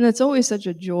 And that's always such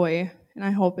a joy, and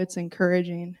I hope it's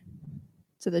encouraging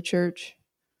to the church,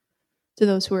 to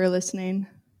those who are listening,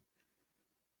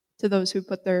 to those who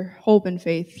put their hope and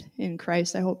faith in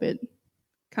Christ. I hope it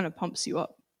kind of pumps you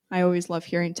up. I always love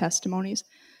hearing testimonies.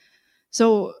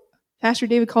 So Pastor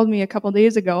David called me a couple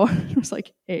days ago and was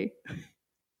like, hey,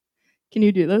 can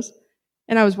you do this?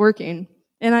 And I was working,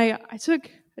 and I took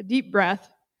a deep breath,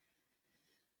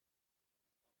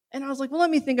 and I was like, well, let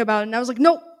me think about it. And I was like,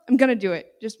 nope, I'm going to do it,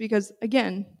 just because,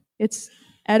 again, it's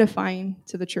edifying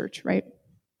to the church, right?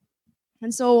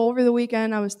 And so over the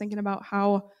weekend, I was thinking about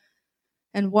how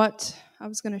and what I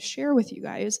was going to share with you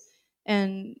guys.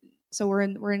 And so we're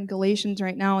in Galatians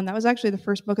right now, and that was actually the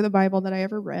first book of the Bible that I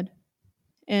ever read.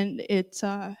 And it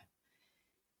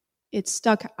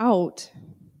stuck out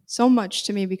so much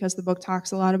to me because the book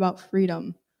talks a lot about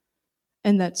freedom,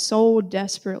 and that's so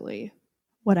desperately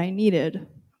what I needed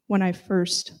when I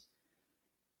first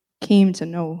came to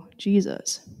know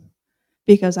Jesus,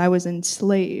 because I was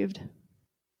enslaved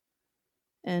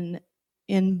and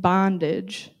in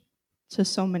bondage to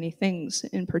so many things,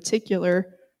 in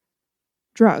particular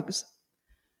drugs.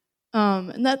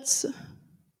 And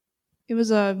it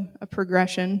was a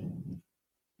progression.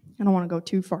 I don't want to go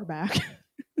too far back.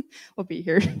 We'll be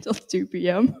here until 2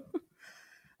 p.m.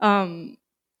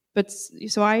 But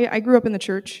so I grew up in the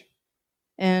church,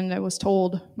 and I was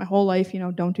told my whole life,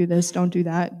 don't do this, don't do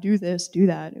that, do this, do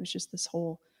that. It was just this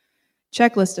whole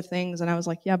checklist of things, and I was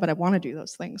like, yeah, but I want to do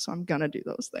those things, so I'm gonna do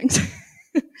those things.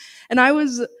 And I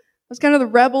was kind of the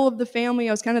rebel of the family.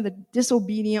 I was kind of the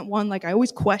disobedient one. Like, I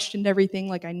always questioned everything.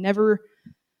 Like, I never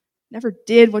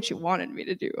did what you wanted me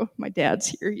to do. My dad's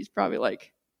here. He's probably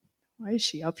like, why is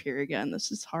she up here again?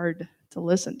 This is hard to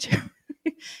listen to.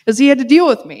 Because he had to deal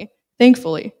with me,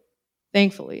 thankfully.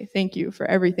 Thank you for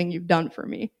everything you've done for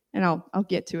me. And I'll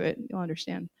get to it. You'll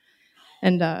understand.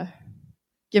 And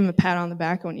give him a pat on the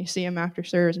back when you see him after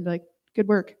service and be like, good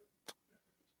work.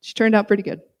 She turned out pretty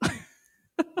good.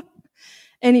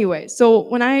 Anyway, so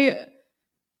when I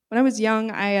was young,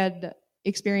 I had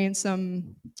experienced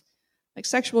some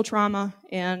sexual trauma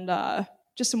and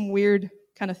just some weird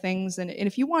kind of things. And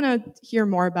if you want to hear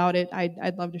more about it,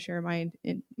 I'd love to share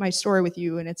my story with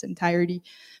you in its entirety.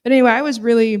 But anyway, I was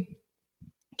really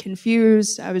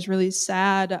confused. I was really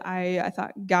sad. I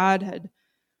thought God had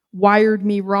wired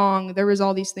me wrong. There was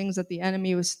all these things that the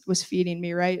enemy was feeding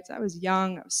me, right? I was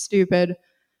young, I was stupid.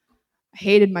 I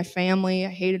hated my family, I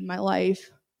hated my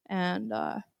life. And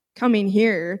coming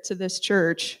here to this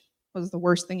church was the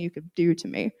worst thing you could do to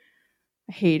me.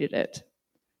 I hated it.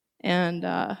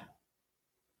 And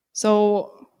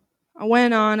so I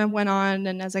went on,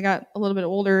 and as I got a little bit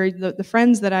older, the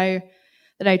friends that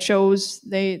I chose,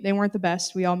 they weren't the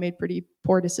best. We all made pretty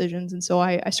poor decisions, and so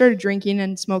I started drinking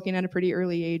and smoking at a pretty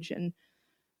early age, and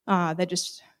that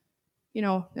just, it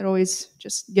always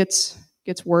just gets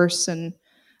worse. And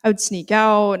I would sneak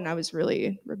out, and I was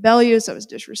really rebellious. I was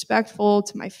disrespectful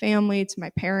to my family, to my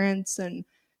parents, and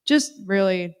just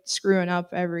really screwing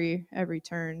up every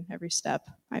turn, every step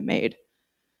I made.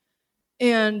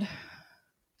 And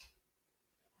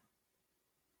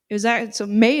so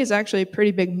May is actually a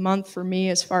pretty big month for me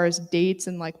as far as dates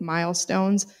and like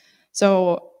milestones.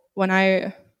 So when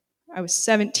I was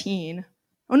 17,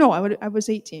 I was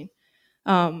 18.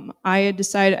 I had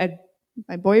decided,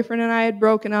 my boyfriend and I had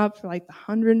broken up for like the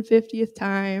 150th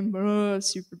time.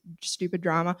 Super stupid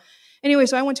drama. Anyway,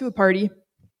 so I went to a party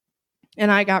and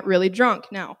I got really drunk.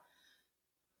 Now,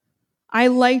 I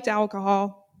liked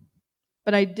alcohol,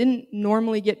 but I didn't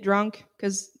normally get drunk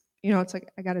because, it's like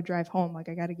I got to drive home. Like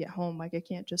I got to get home. Like I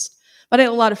can't just. But I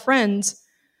had a lot of friends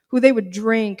who they would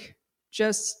drink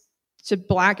just to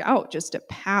black out, just to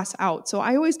pass out. So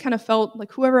I always kind of felt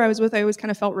like whoever I was with, I always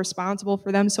kind of felt responsible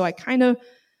for them. So I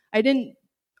didn't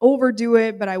overdo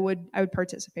it, but I would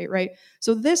participate, right?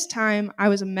 So this time I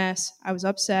was a mess. I was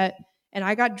upset and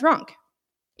I got drunk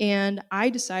and I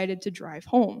decided to drive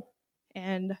home.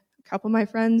 And a couple of my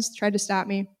friends tried to stop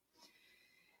me.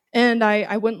 And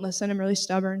I wouldn't listen. I'm really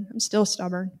stubborn. I'm still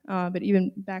stubborn. But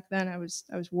even back then I was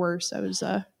worse. I was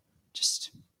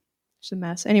just a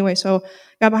mess. Anyway, so I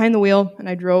got behind the wheel and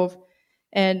I drove.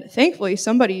 And thankfully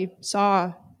somebody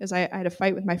saw, as I had a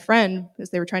fight with my friend because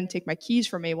they were trying to take my keys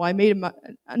from me. Well, I made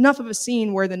enough of a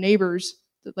scene where the neighbors,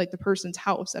 like the person's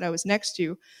house that I was next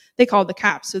to, they called the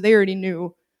cops. So they already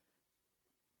knew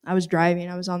I was driving.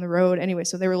 I was on the road. Anyway,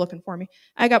 so they were looking for me.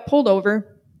 I got pulled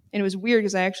over, and it was weird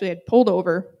because I actually had pulled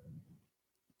over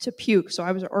to puke. So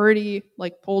I was already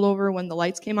like pulled over when the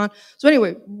lights came on. So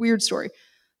anyway, weird story.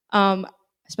 I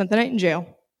spent the night in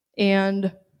jail,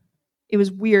 and it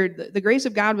was weird. The grace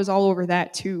of God was all over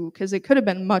that too, because it could have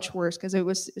been much worse, because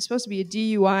it's supposed to be a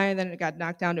DUI, then it got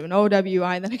knocked down to an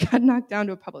OWI, then it got knocked down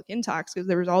to a public intox, because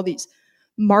there was all these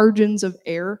margins of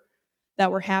error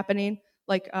that were happening.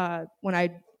 Like when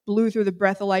I blew through the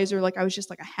breathalyzer, like I was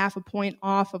just like a half a point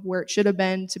off of where it should have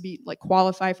been to be like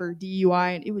qualify for a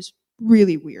DUI, and it was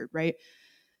really weird, right?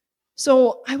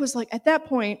 So I was like, at that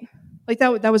point, like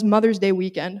that was Mother's Day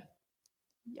weekend.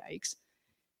 Yikes.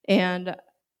 And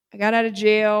I got out of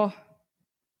jail,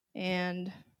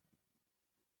 and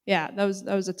yeah, that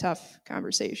was a tough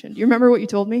conversation. Do you remember what you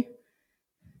told me?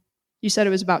 You said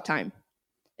it was about time.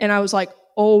 And I was like,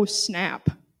 oh snap.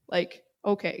 Like,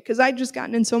 okay, because I'd just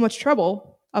gotten in so much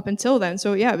trouble up until then.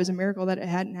 So yeah, it was a miracle that it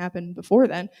hadn't happened before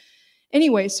then.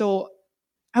 Anyway, so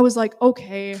I was like,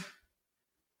 okay,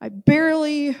 I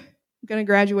barely going to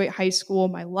graduate high school.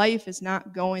 My life is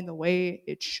not going the way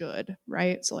it should,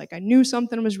 right? So like I knew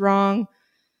something was wrong,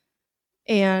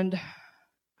 and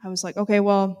I was like, okay,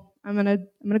 well, I'm gonna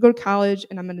go to college,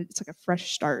 and it's like a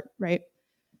fresh start, right?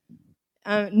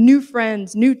 New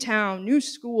friends, new town, new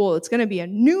school. It's gonna be a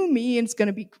new me, and it's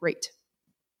gonna be great.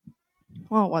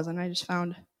 Well, it wasn't. I just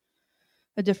found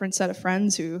a different set of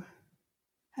friends who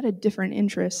had a different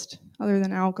interest other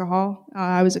than alcohol.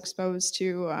 I was exposed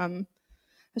to,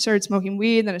 I started smoking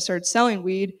weed, then I started selling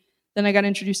weed, then I got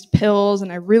introduced to pills,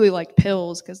 and I really liked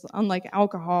pills because unlike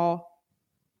alcohol,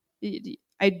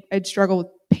 I'd struggle with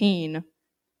pain,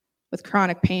 with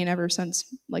chronic pain ever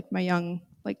since like my young,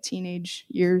 like teenage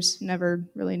years. Never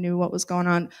really knew what was going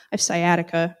on. I have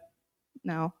sciatica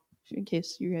now, in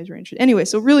case you guys are interested. Anyway,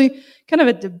 so really kind of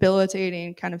a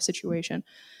debilitating kind of situation.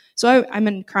 So I'm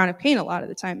in chronic pain a lot of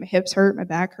the time. My hips hurt, my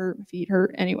back hurt, my feet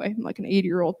hurt. Anyway, I'm like an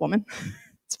 80-year-old woman.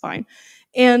 It's fine.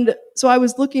 And so I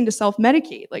was looking to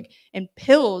self-medicate, like, and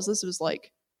pills, this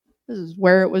is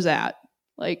where it was at.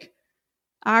 Like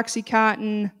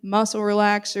Oxycontin, muscle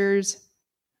relaxers,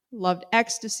 loved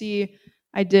ecstasy.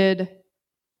 I did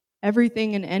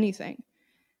everything and anything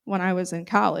when I was in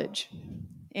college,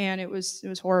 and it was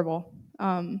horrible.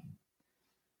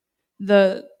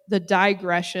 The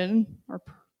digression or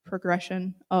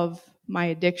progression of my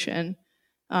addiction,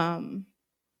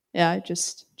 it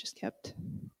just kept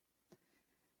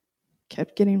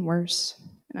getting worse,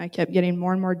 and I kept getting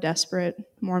more and more desperate,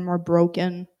 more and more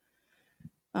broken.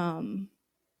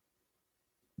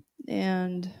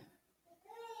 And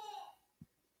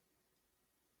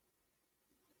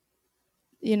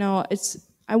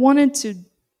I wanted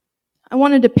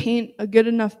to paint a good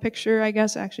enough picture, I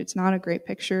guess. Actually, it's not a great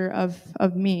picture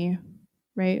of me,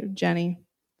 right? Jenny,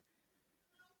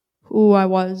 who I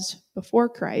was before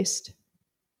Christ,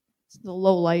 the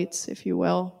lowlights, if you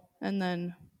will, and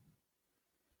then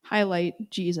highlight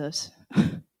Jesus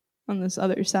on this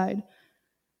other side.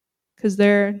 Because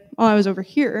while I was over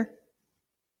here,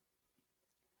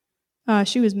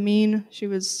 she was mean, she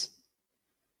was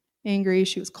angry,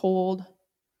 she was cold,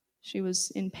 she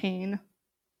was in pain,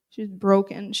 she was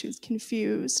broken, she was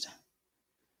confused.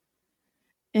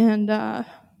 And I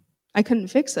couldn't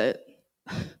fix it.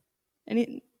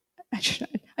 And I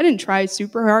didn't try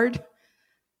super hard,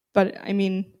 but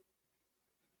I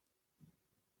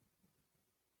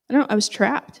was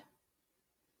trapped.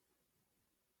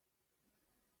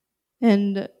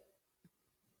 And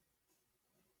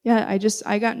yeah,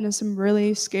 I got into some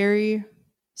really scary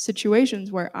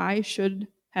situations where I should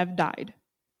have died.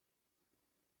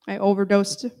 I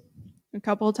overdosed a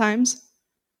couple of times.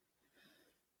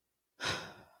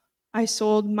 I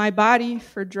sold my body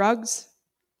for drugs.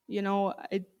 I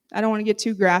don't want to get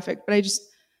too graphic, but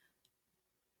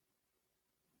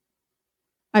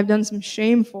I've done some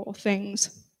shameful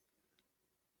things.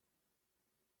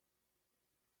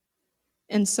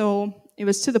 And so it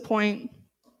was to the point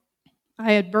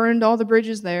I had burned all the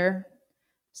bridges there,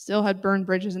 still had burned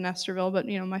bridges in Estherville, but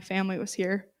my family was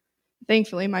here.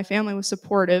 Thankfully, my family was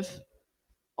supportive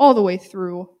all the way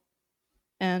through,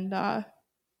 and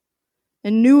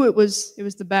knew it was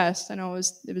the best. I know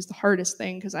it was the hardest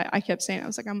thing because I kept saying, I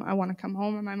was like, I want to come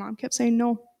home, and my mom kept saying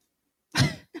no.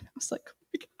 I was like, oh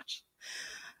my gosh,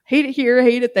 hate it here,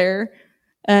 hate it there,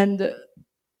 and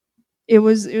it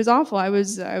was awful. I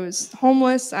was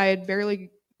homeless. I had barely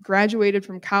graduated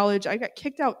from college. I got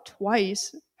kicked out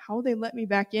twice. How they let me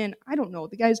back in, I don't know.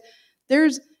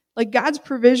 There's God's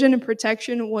provision and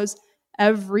protection was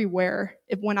everywhere.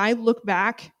 When I look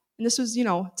back, and this was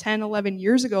 10, 11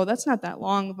 years ago, that's not that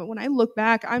long, but when I look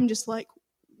back, I'm just like,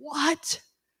 what?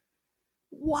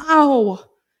 Wow.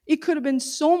 It could have been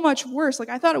so much worse.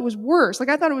 I thought it was worse.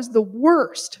 I thought it was the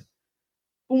worst.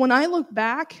 But when I look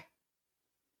back,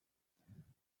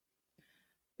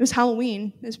 it was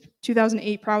Halloween. It was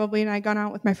 2008 probably, and I had gone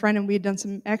out with my friend and we had done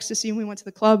some ecstasy and we went to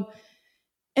the club.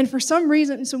 And for some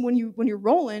reason, so when you're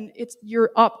rolling,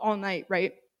 you're up all night,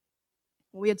 right?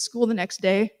 We had school the next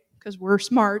day because we're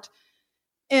smart.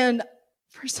 And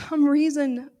for some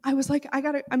reason, I was like,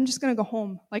 I'm just gonna go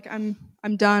home.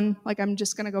 I'm done. I'm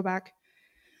just gonna go back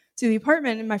to the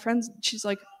apartment. And my friend, she's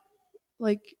like,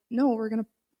 no,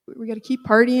 we gotta keep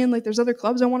partying. There's other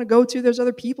clubs I want to go to. There's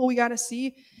other people we gotta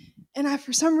see. And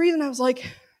for some reason, I was like,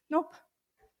 nope,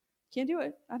 can't do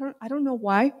it. I don't know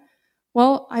why.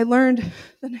 Well, I learned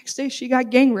the next day she got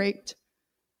gang raped.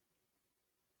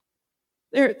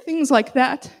 There are things like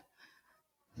that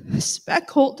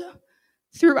speckled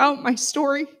throughout my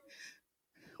story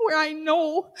where I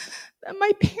know that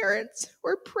my parents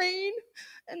were praying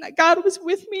and that God was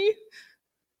with me.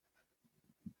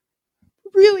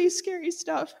 Really scary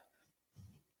stuff.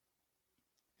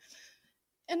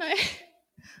 And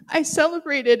I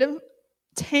celebrated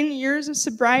 10 years of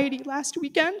sobriety last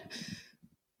weekend.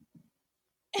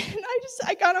 And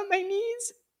I got on my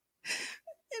knees.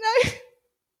 And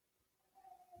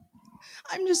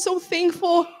I'm just so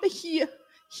thankful that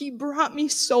he brought me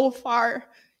so far.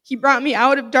 He brought me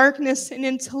out of darkness and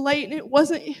into light. And it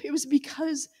was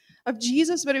because of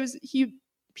Jesus, but it was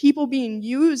people being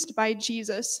used by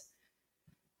Jesus.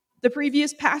 The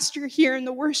previous pastor here and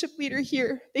the worship leader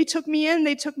here, they took me in,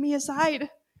 they took me aside.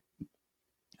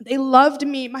 They loved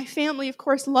me. My family, of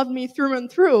course, loved me through and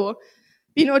through.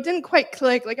 It didn't quite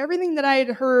click. Everything that I had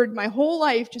heard my whole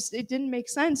life, it didn't make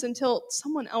sense until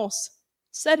someone else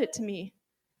said it to me.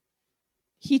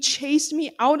 He chased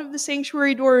me out of the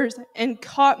sanctuary doors and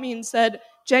caught me and said,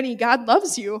 Jenny, God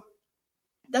loves you.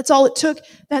 That's all it took.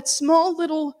 That small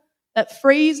that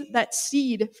phrase, that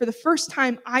seed, for the first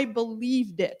time, I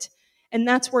believed it. And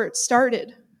that's where it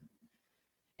started.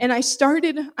 And I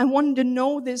wanted to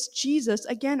know this Jesus.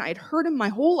 Again, I'd heard him my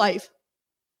whole life.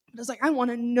 But I was like, I want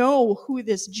to know who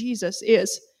this Jesus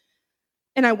is.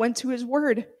 And I went to his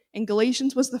word. And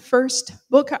Galatians was the first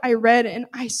book I read. And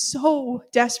I so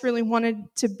desperately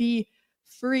wanted to be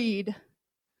freed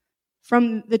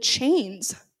from the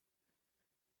chains.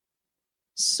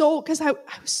 Because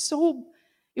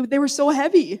they were so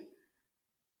heavy.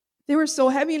 They were so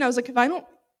heavy. And I was like,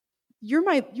 you're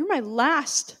my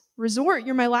last resort.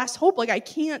 You're my last hope. I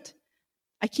can't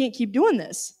keep doing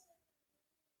this.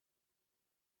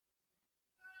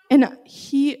 And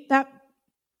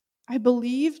I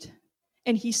believed,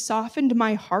 and he softened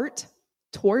my heart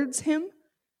towards him,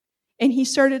 and he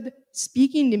started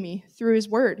speaking to me through his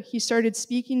word. He started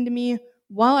speaking to me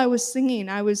while I was singing.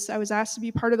 I was asked to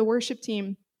be part of the worship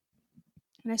team,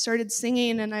 and I started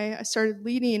singing, and I started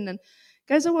leading. And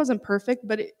guys, I wasn't perfect,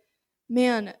 but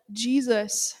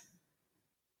Jesus,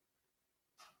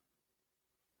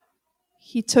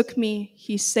 he took me,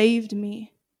 he saved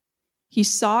me, he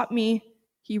sought me,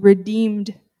 he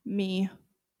redeemed me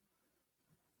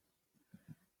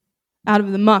out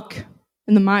of the muck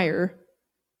and the mire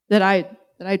that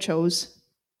I chose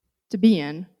to be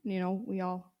in. You know, we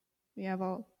have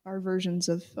all our versions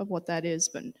of what that is,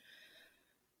 but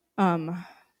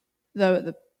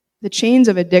the chains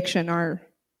of addiction are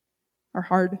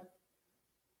hard,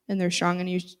 and they're strong, and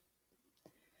you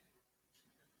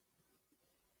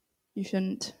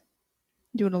shouldn't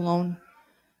do it alone.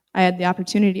 I had the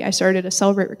opportunity. I started a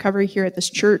Celebrate Recovery here at this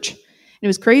church. And it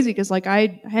was crazy because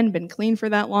I hadn't been clean for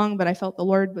that long, but I felt the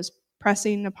Lord was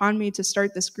pressing upon me to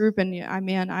start this group. And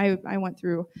I went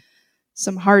through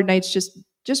some hard nights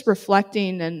just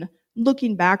reflecting and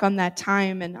looking back on that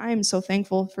time. And I am so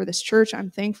thankful for this church.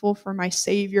 I'm thankful for my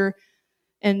Savior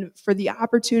and for the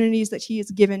opportunities that he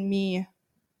has given me.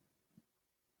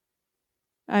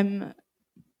 I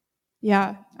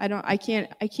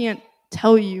can't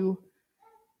tell you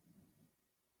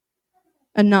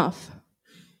enough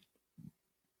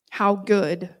how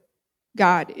good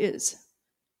God is,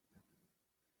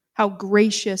 how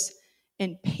gracious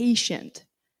and patient.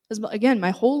 Again,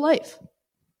 my whole life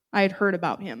I had heard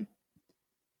about him,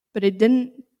 but it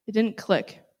didn't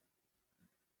click.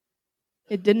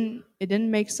 It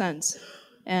didn't make sense.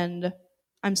 And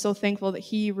I'm so thankful that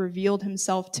he revealed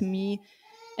himself to me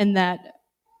and that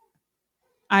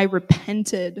I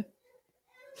repented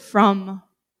from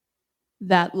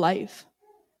that life.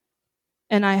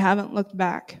 And I haven't looked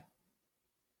back.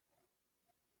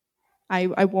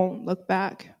 I won't look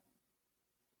back.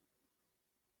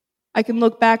 I can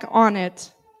look back on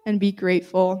it and be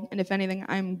grateful. And if anything,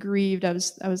 I'm grieved. I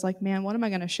was like, man, what am I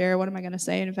going to share? What am I going to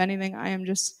say? And if anything,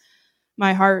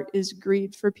 my heart is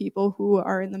grieved for people who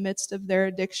are in the midst of their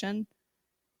addiction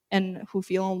and who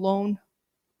feel alone.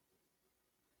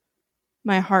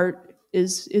 My heart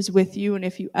is with you, and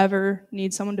if you ever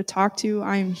need someone to talk to,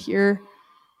 I am here.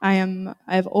 I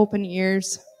have open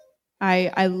ears.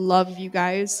 I love you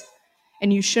guys,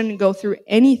 and you shouldn't go through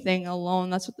anything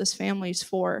alone. That's what this family's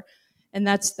for, and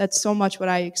that's so much what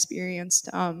I experienced.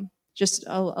 Just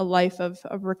a life of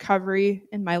recovery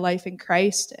in my life in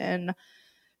Christ, and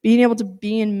being able to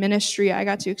be in ministry. I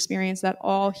got to experience that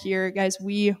all here, guys.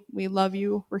 We love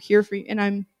you. We're here for you,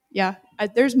 and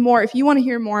there's more. If you want to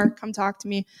hear more, come talk to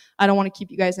me. I don't want to keep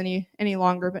you guys any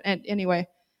longer. But anyway,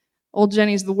 old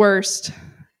Jenny's the worst.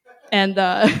 And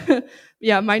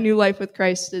my new life with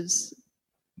Christ is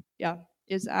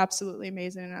absolutely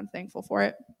amazing, and I'm thankful for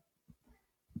it.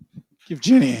 Give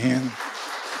Jenny a hand.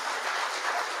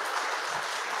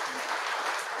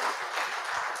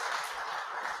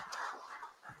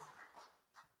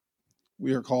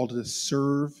 We are called to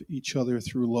serve each other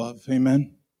through love.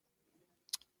 Amen.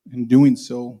 In doing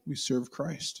so, we serve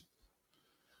Christ.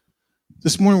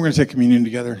 This morning, we're going to take communion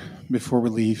together before we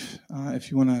leave.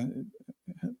 If you want to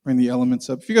bring the elements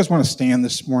up. If you guys want to stand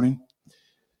this morning.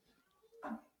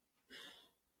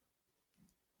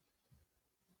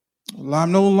 Well,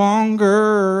 I'm no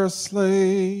longer a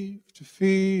slave to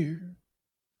fear.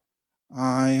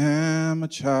 I am a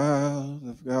child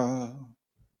of God.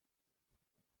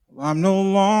 Well, I'm no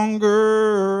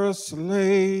longer a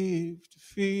slave to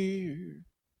fear.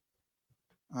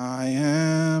 I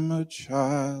am a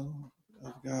child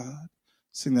of God.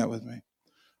 Sing that with me.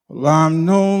 Well, I'm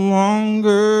no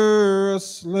longer a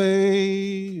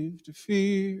slave to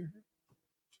fear.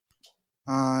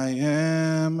 I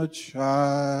am a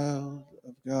child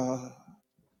of God.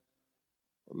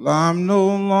 Well, I'm no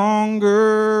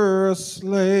longer a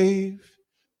slave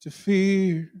to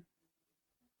fear.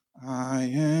 I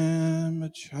am a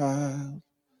child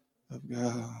of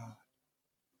God.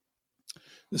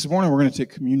 This morning we're going to take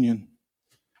communion.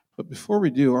 But before we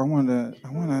do, I want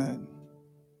to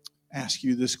ask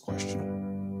you this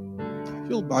question. If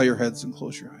you'll bow your heads and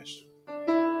close your eyes.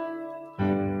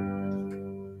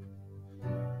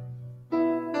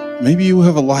 Maybe you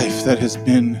have a life that has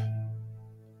been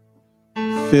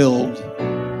filled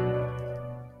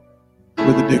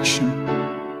with addiction.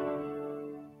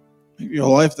 Maybe a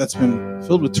life that's been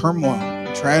filled with turmoil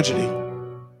and tragedy.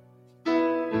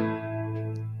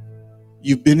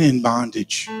 You've been in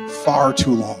bondage far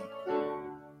too long.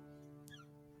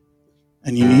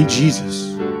 And you need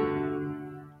Jesus.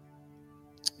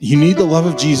 You need the love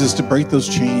of Jesus to break those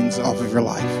chains off of your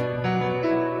life.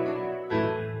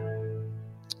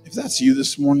 If that's you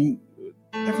this morning,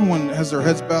 everyone has their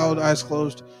heads bowed, eyes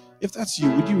closed. If that's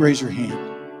you, would you raise your hand?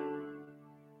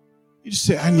 You just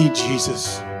say, I need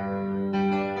Jesus.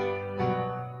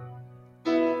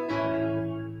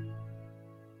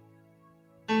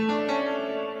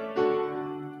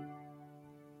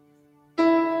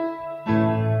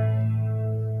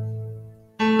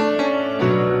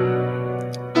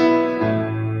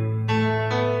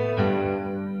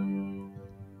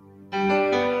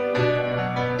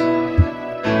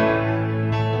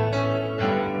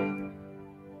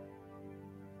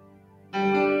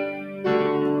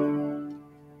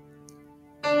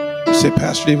 Say,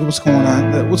 Pastor David, what's going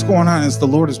on? What's going on is the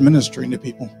Lord is ministering to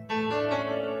people.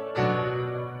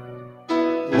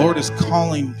 The Lord is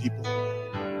calling people.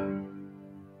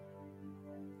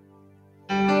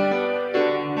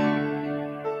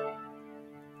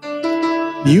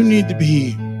 You need to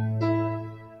be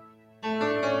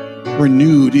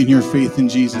renewed in your faith in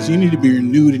Jesus. You need to be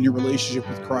renewed in your relationship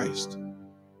with Christ.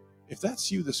 If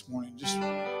that's you this morning, just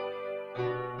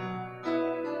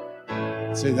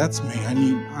say, that's me.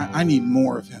 I need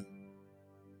more of him.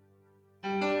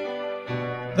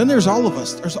 Then there's all of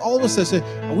us. There's all of us that say,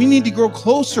 we need to grow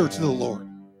closer to the Lord.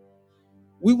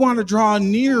 We want to draw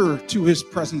nearer to his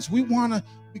presence. We want to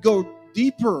go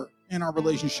deeper in our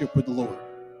relationship with the Lord.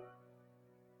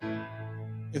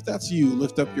 If that's you,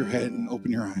 lift up your head and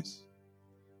open your eyes.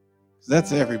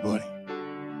 That's everybody.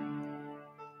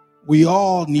 We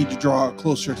all need to draw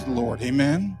closer to the Lord.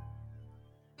 Amen.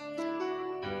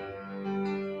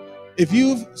 If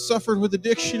you've suffered with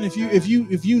addiction, if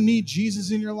you need Jesus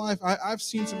in your life, I've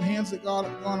seen some hands that gone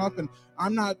up, and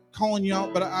I'm not calling you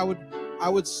out, but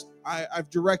I've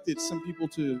directed some people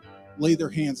to lay their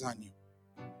hands on you.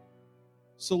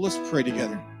 So let's pray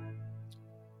together.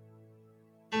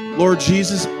 Lord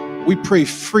Jesus, we pray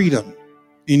freedom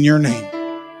in your name.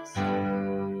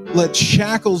 Let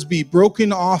shackles be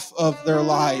broken off of their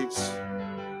lives.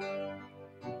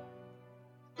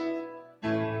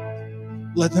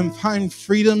 Let them find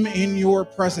freedom in your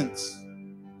presence.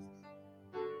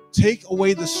 Take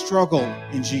away the struggle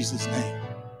in Jesus' name.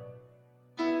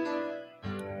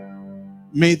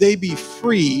 May they be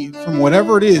free from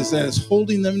whatever it is that is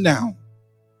holding them down.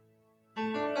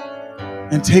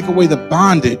 And take away the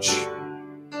bondage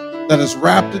that has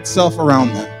wrapped itself around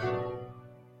them.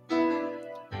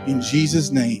 In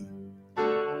Jesus' name.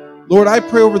 Lord, I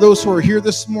pray over those who are here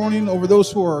this morning, over those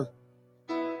who are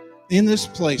in this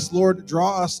place. Lord,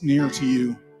 draw us near to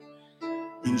you.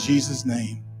 In Jesus'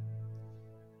 name.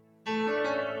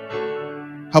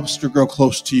 Help us to grow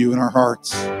close to you in our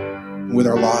hearts and with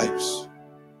our lives.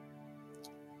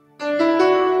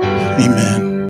 Amen.